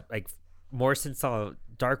that's like Morrison saw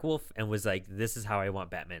Darkwolf and was like, this is how I want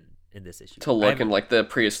Batman in this issue to look in like the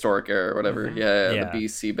prehistoric era or whatever. Mm-hmm. Yeah, the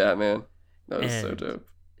BC Batman. That was so And dope.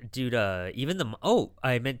 dude, even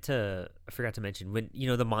I forgot to mention when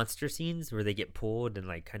the monster scenes where they get pulled and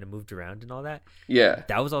like kind of moved around and all that. Yeah.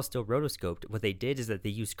 That was all still rotoscoped. What they did is that they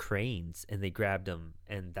used cranes and they grabbed them,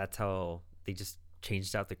 and that's how they just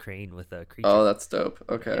changed out the crane with a Oh, creature. that's dope.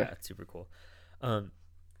 Okay. Yeah, it's super cool. Um,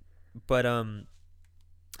 but I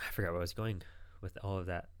forgot where I was going with all of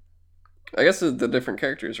that. I guess the different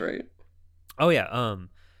characters, right? Oh yeah.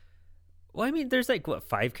 Well, I mean, there's like what,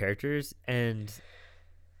 5 characters, and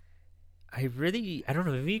I don't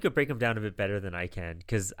know. Maybe you could break them down a bit better than I can,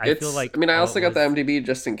 because I feel It's. I like mean, I all it also got the was. MDB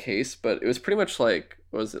just in case, but it was pretty much like,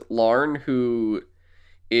 what was it Larn, who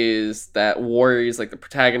is that warrior? He's like the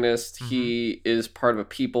protagonist. Mm-hmm. He is part of a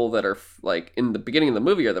people that are like in the beginning of the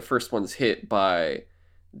movie are the first ones hit by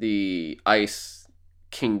the Ice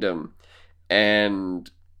Kingdom, and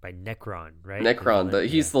By Necron, right? The Necron. villain.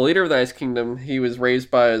 He's Yeah. the leader of the Ice Kingdom. He was raised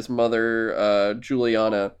by his mother,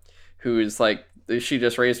 Juliana, who is like she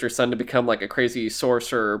just raised her son to become like a crazy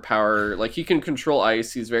sorcerer power. Like he can control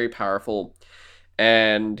ice. He's very powerful,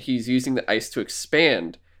 and he's using the ice to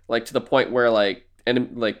expand, like to the point where like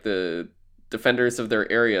the defenders of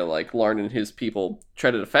their area, like Larn and his people,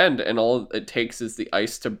 try to defend, and all it takes is the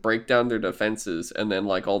ice to break down their defenses, and then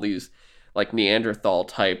like all these like Neanderthal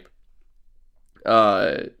type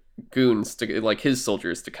uh goons to like his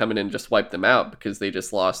soldiers to come in and just wipe them out because they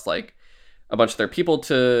just lost like a bunch of their people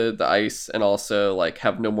to the ice and also like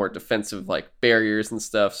have no more defensive like barriers and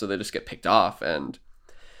stuff, so they just get picked off. And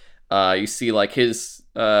you see like his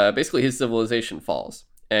basically his civilization falls,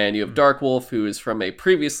 and you have Mm. Dark Wolf, who is from a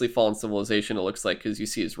previously fallen civilization, it looks like, because you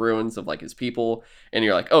see his ruins of like his people, and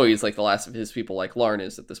you're like, oh, he's like the last of his people, like Larn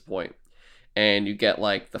is at this point. And you get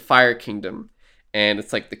like the Fire Kingdom, and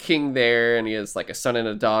it's like the king there, and he has like a son and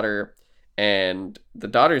a daughter, and the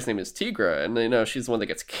daughter's name is Tigra, and she's the one that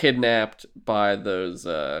gets kidnapped by those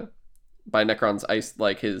by Necron's ice,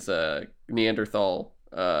 like his Neanderthal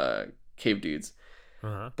cave dudes.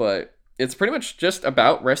 Uh-huh. But it's pretty much just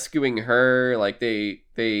about rescuing her. Like they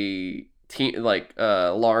team, like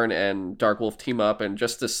Larn and Darkwolf team up, and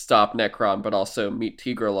just to stop Necron, but also meet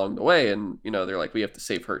Tigra along the way. And they're like, we have to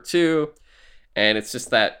save her too. And it's just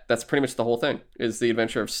that's pretty much the whole thing, is the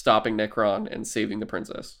adventure of stopping Necron and saving the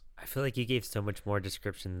princess. I feel like you gave so much more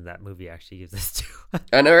description than that movie actually gives us to.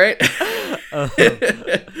 I know, right? Because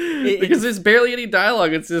It's there's barely any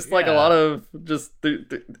dialogue. It's just like a yeah. lot of just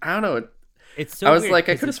I don't know. It's I so was weird like,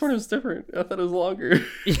 I because could have sworn it was different. I thought it was longer.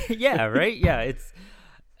 yeah, right. Yeah, it's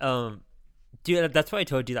um, dude. That's why I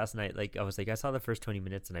told you last night. Like, I was like, I saw the first 20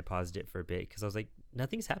 minutes and I paused it for a bit because I was like,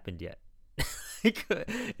 nothing's happened yet. Like,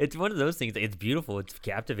 it's one of those things. It's beautiful. It's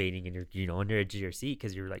captivating, and you're on your edge of your seat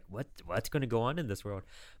because you're like, what's going to go on in this world?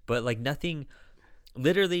 But like nothing.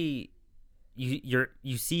 Literally,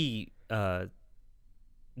 you see the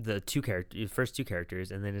first 2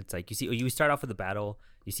 characters, and then it's like you start off with a battle,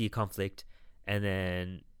 you see a conflict, and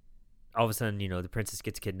then all of a sudden the princess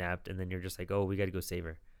gets kidnapped, and then you're just like, oh, we got to go save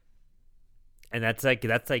her. And that's like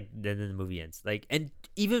then the movie ends. Like, and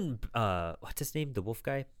even what's his name, the wolf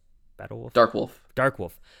guy, Battle Wolf, Dark Wolf. Dark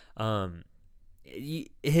Wolf.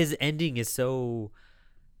 His ending is so,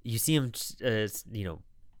 you see him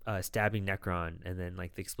stabbing Necron, and then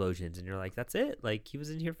like the explosions, and you're like, that's it. Like, he was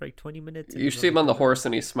in here for like 20 minutes and You he's see him on the gone. horse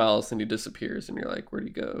and he smiles and he disappears, and you're like, where'd he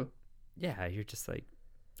go? Yeah, you're just like,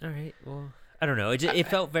 all right, well, I don't know. It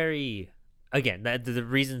felt very, again, the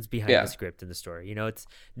reasons behind Yeah. the script and the story. It's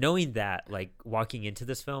knowing that, like, walking into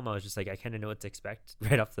this film, I was just like, I kind of know what to expect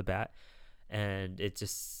right off the bat, and it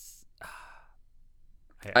just,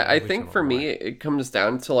 I wish I think want for more. me, it comes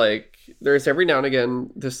down to like, there's every now and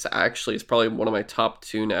again, this actually is probably one of my top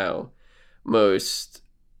 2 now, most,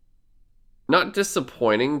 not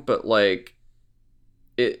disappointing, but like,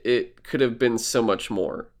 it could have been so much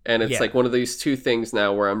more. And it's like Yeah. one of these 2 things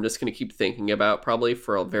now where I'm just going to keep thinking about probably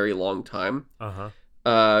for a very long time. Uh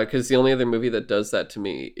huh. Because the only other movie that does that to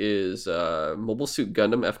me is Mobile Suit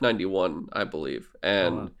Gundam F91, I believe. Oh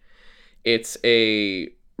wow. And it's a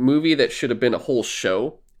movie that should have been a whole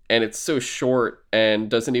show, and it's so short and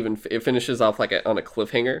doesn't even, it finishes off like on a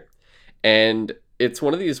cliffhanger. And it's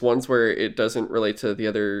one of these ones where it doesn't relate to the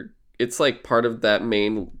other, it's like part of that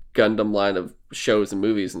main Gundam line of shows and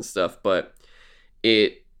movies and stuff, but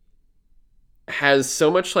it has so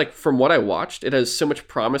much, like, from what I watched, it has so much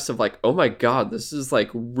promise of like, oh my god, this is like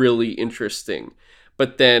really interesting.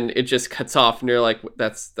 But then it just cuts off and you're like,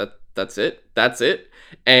 that's it.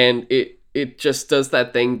 And it just does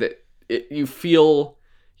that thing that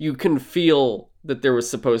you can feel that there was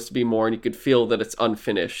supposed to be more, and you could feel that it's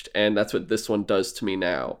unfinished, and that's what this one does to me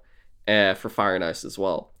now, for Fire and Ice as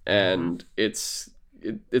well. Mm-hmm. And it's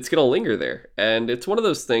it's gonna linger there, and it's one of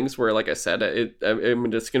those things where, like I said,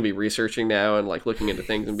 I'm just gonna be researching now and like looking into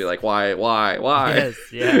things and be like, why? Yes,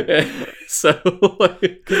 yeah. So like,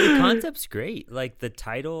 Because the concept's great. Like the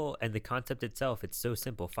title and the concept itself, it's so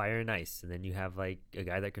simple: fire and ice, and then you have like a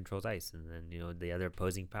guy that controls ice, and then the other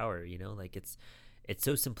opposing power. Like it's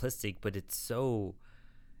so simplistic, but it's so.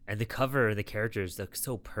 And the cover and the characters look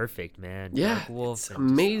so perfect, man. yeah, Dark Wolf, it's and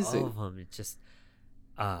amazing. all of them. It's just,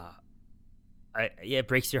 it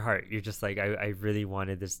breaks your heart. You're just like, I really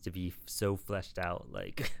wanted this to be so fleshed out,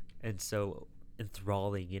 like, and so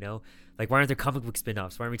enthralling. Like, why aren't there comic book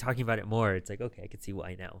spin-offs? Why aren't we talking about it more? It's like, okay, I can see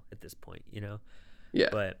why now at this point. Yeah,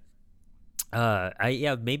 But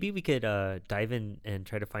maybe we could dive in and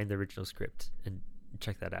try to find the original script and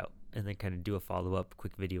check that out, and then kind of do a follow-up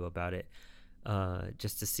quick video about it.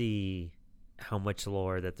 Just to see how much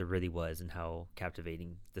lore that there really was and how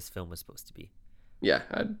captivating this film was supposed to be. Yeah,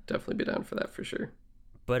 I'd definitely be down for that for sure.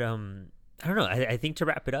 But I don't know. I think to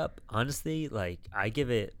wrap it up, honestly, like I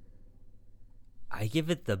give it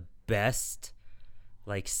the best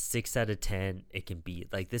like 6 out of 10 it can be.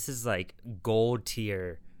 Like this is like gold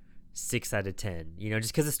tier 6 out of 10.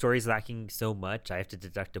 Just because the story's lacking so much, I have to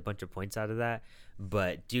deduct a bunch of points out of that.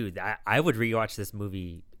 But dude, I would rewatch this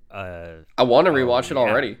movie. I want to rewatch it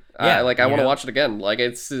already. Yeah, I want to watch it again. Like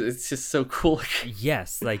it's just so cool.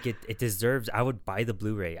 Yes, like it deserves. I would buy the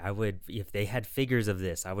Blu-ray. I would, if they had figures of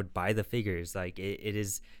this, I would buy the figures. Like it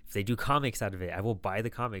is. If they do comics out of it, I will buy the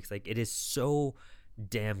comics. Like it is so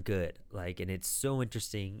damn good. Like, and it's so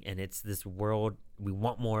interesting, and it's this world. We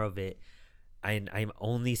want more of it. I'm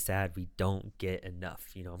only sad we don't get enough.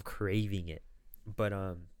 I'm craving it, but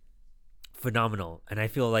phenomenal. And I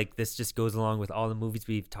feel like this just goes along with all the movies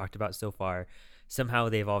we've talked about so far. Somehow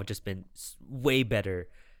they've all just been way better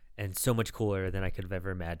and so much cooler than I could have ever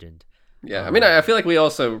imagined. Yeah, I mean, I feel like we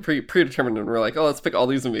also predetermined and we're like, oh, let's pick all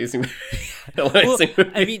these amazing, movies.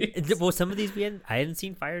 I mean, some of these I hadn't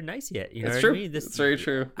seen Fire and Ice yet. That's true. It's very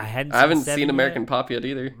true. I haven't seen American Pop yet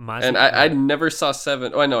either, and I never saw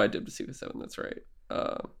Seven. Oh, I know I did see Seven. That's right.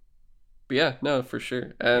 But yeah, no, for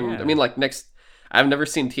sure. And I mean, like next. I've never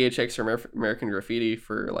seen THX or American Graffiti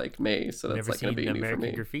for like May, so that's like gonna be new for me.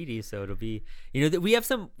 American Graffiti, so it'll be that we have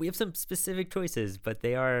some specific choices, but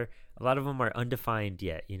they are a lot of them are undefined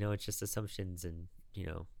yet. It's just assumptions and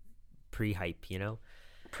pre-hype.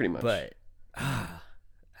 Pretty much. But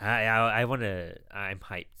I want to. I'm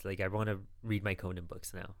hyped. Like I want to read my Conan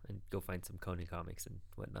books now and go find some Conan comics and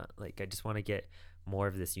whatnot. Like I just want to get more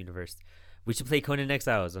of this universe. We should play Conan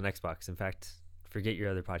Exiles on Xbox. In fact, forget your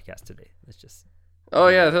other podcast today. Let's just. Oh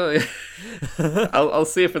yeah, totally. I'll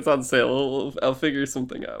see if it's on sale. I'll figure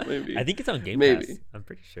something out. Maybe. I think it's on Game Pass. I'm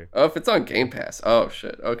pretty sure. Oh, if it's on Game Pass. Oh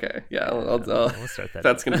shit. Okay. Yeah. We'll start that.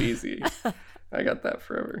 That's gonna be easy. I got that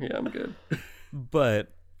forever. Yeah, I'm good.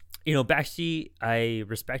 But Bakshi, I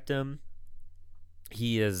respect him.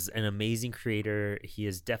 He is an amazing creator. He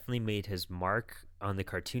has definitely made his mark on the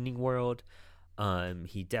cartooning world.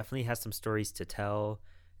 He definitely has some stories to tell.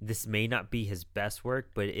 This may not be his best work,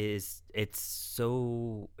 but it's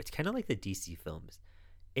kind of like the DC films.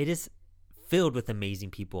 It is filled with amazing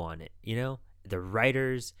people on it. The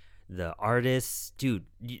writers, the artists, dude,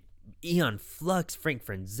 Eon Flux, Frank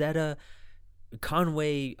Frazetta,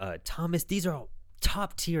 Conway, Thomas. These are all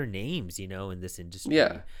top tier names, in this industry.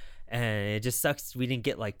 Yeah. And it just sucks we didn't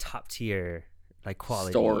get like top tier, like quality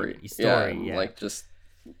story. Yeah. Like just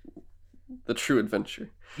the true adventure.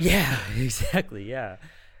 Yeah, exactly. Yeah.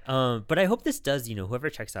 But I hope this does, whoever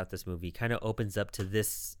checks out this movie kind of opens up to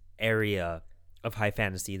this area of high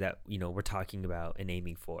fantasy that, we're talking about and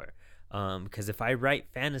aiming for. Because if I write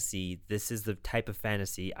fantasy, this is the type of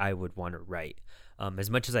fantasy I would want to write. As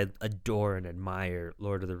much as I adore and admire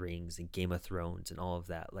Lord of the Rings and Game of Thrones and all of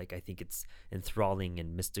that, like I think it's enthralling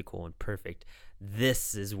and mystical and perfect.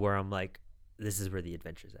 This is where I'm like, this is where the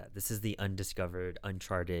adventure's at. This is the undiscovered,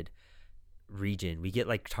 uncharted region. We get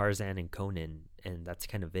like Tarzan and Conan, and that's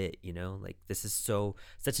kind of it. Like this is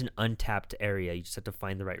such an untapped area. You just have to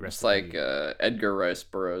find the right recipe. It's like Edgar Rice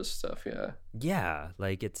Burroughs stuff. Yeah,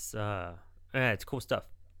 like it's cool stuff.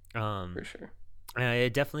 For sure.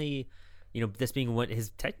 It definitely, this being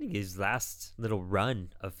technically his last little run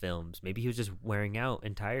of films. Maybe he was just wearing out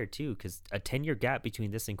and tired too, because a 10-year gap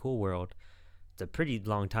between this and Cool World, it's a pretty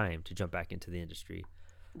long time to jump back into the industry.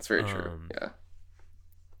 It's very true. Yeah.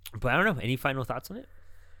 But I don't know. Any final thoughts on it?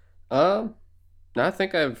 No, I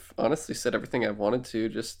think I've honestly said everything I've wanted to.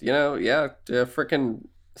 Just freaking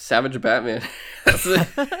Savage Batman. That's it.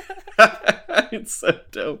 It's so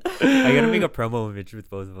dope. I gotta make a promo image with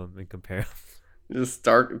both of them and compare them. Just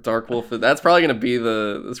Dark Wolf. That's probably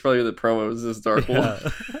the promo. Is this Dark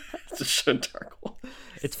Wolf? to show Darkhold.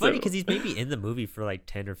 It's funny because he's maybe in the movie for like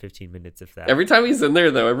 10 or 15 minutes, if that. Every time he's in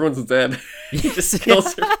there, though, everyone's dead. He just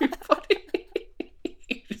kills everybody.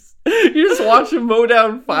 You just watch him mow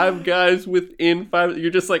down 5 guys within 5.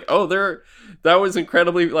 You're just like, oh, that was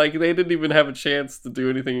incredibly, like, they didn't even have a chance to do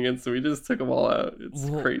anything against him. He just took them all out. It's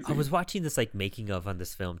crazy. I was watching this like making of on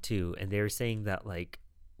this film too, and they were saying that like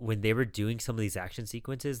when they were doing some of these action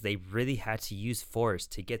sequences, they really had to use force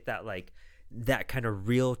to get that like that kind of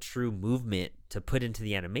real true movement to put into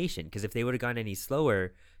the animation, because if they would have gone any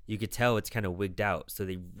slower, you could tell it's kind of wigged out. So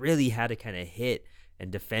they really had to kind of hit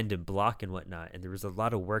and defend and block and whatnot, and there was a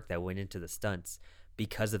lot of work that went into the stunts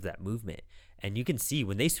because of that movement. And you can see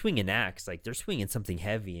when they swing an axe, like they're swinging something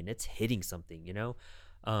heavy and it's hitting something, you know.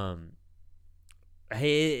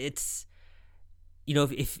 It's, you know,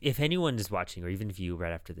 if anyone is watching, or even if you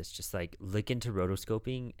right after this, just like look into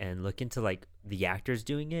rotoscoping and look into like the actors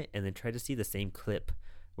doing it, and then try to see the same clip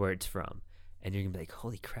where it's from, and you're gonna be like,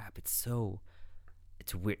 holy crap, it's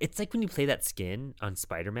weird. It's like when you play that skin on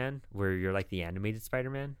Spider-Man, where you're like the animated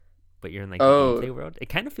Spider-Man, but you're in like the gameplay world. It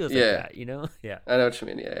kind of feels like that, you know? Yeah. I know what you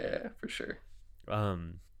mean. Yeah, for sure.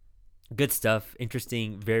 Good stuff.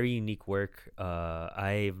 Interesting, very unique work.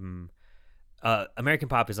 American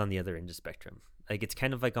Pop is on the other end of the spectrum. Like it's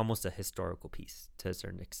kind of like almost a historical piece to a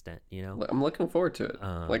certain extent, you know? I'm looking forward to it.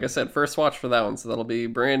 Like I said, first watch for that one, so that'll be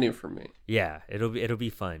brand new for me. Yeah, it'll be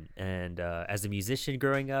fun. And as a musician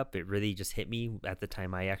growing up, it really just hit me at the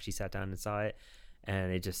time I actually sat down and saw it,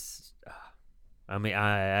 and it just,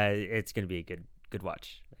 it's gonna be a good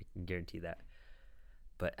watch. I can guarantee that.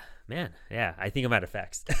 But man, yeah, I think I'm out of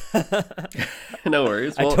facts. No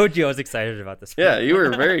worries. Well, I told you I was excited about this. Yeah, you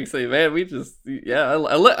were very excited, man.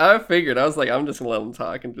 I figured. I was like, I'm just gonna let him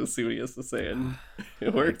talk and just see what he has to say, and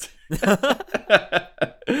it worked.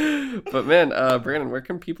 But man, Brandon, where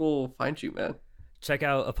can people find you, man? Check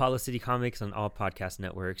out Apollo City Comics on all podcast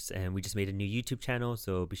networks, and we just made a new YouTube channel,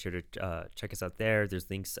 so be sure to check us out there.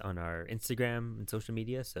 There's links on our Instagram and social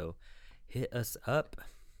media, so hit us up.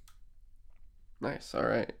 Nice. All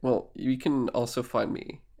right. Well, you can also find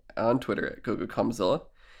me on Twitter at GoGoComzilla.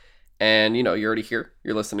 And, you know, you're already here.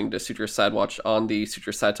 You're listening to Sutro SideWatch on the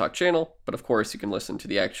Sutro Side Talk channel. But, of course, you can listen to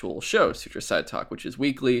the actual show, Sutro Side Talk, which is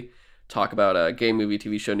weekly. Talk about game, movie,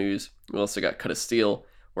 TV show news. We also got Cut of Steel,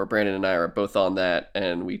 where Brandon and I are both on that.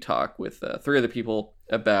 And we talk with 3 other people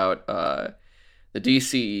about the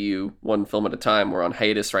DCEU, one film at a time. We're on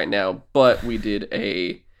hiatus right now. But we did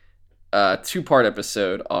a 2-part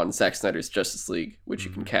episode on Zack Snyder's Justice League, which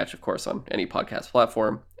you can catch, of course, on any podcast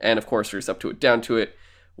platform. And, of course, there's Up to It, Down to It,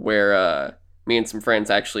 where me and some friends,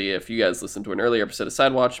 actually, if you guys listened to an earlier episode of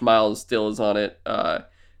SideWatch, Miles still is on it.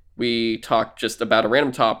 We talk just about a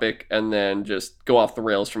random topic and then just go off the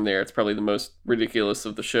rails from there. It's probably the most ridiculous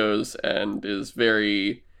of the shows and is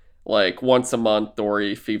very, like, once a month, or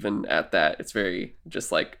if even at that. It's very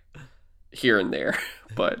just, like, here and there.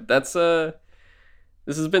 But that's...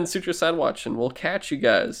 This has been Sutro SideWatch, and we'll catch you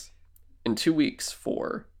guys in 2 weeks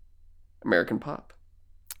for American Pop.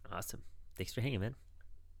 Awesome. Thanks for hanging, man.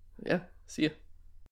 Yeah. See ya.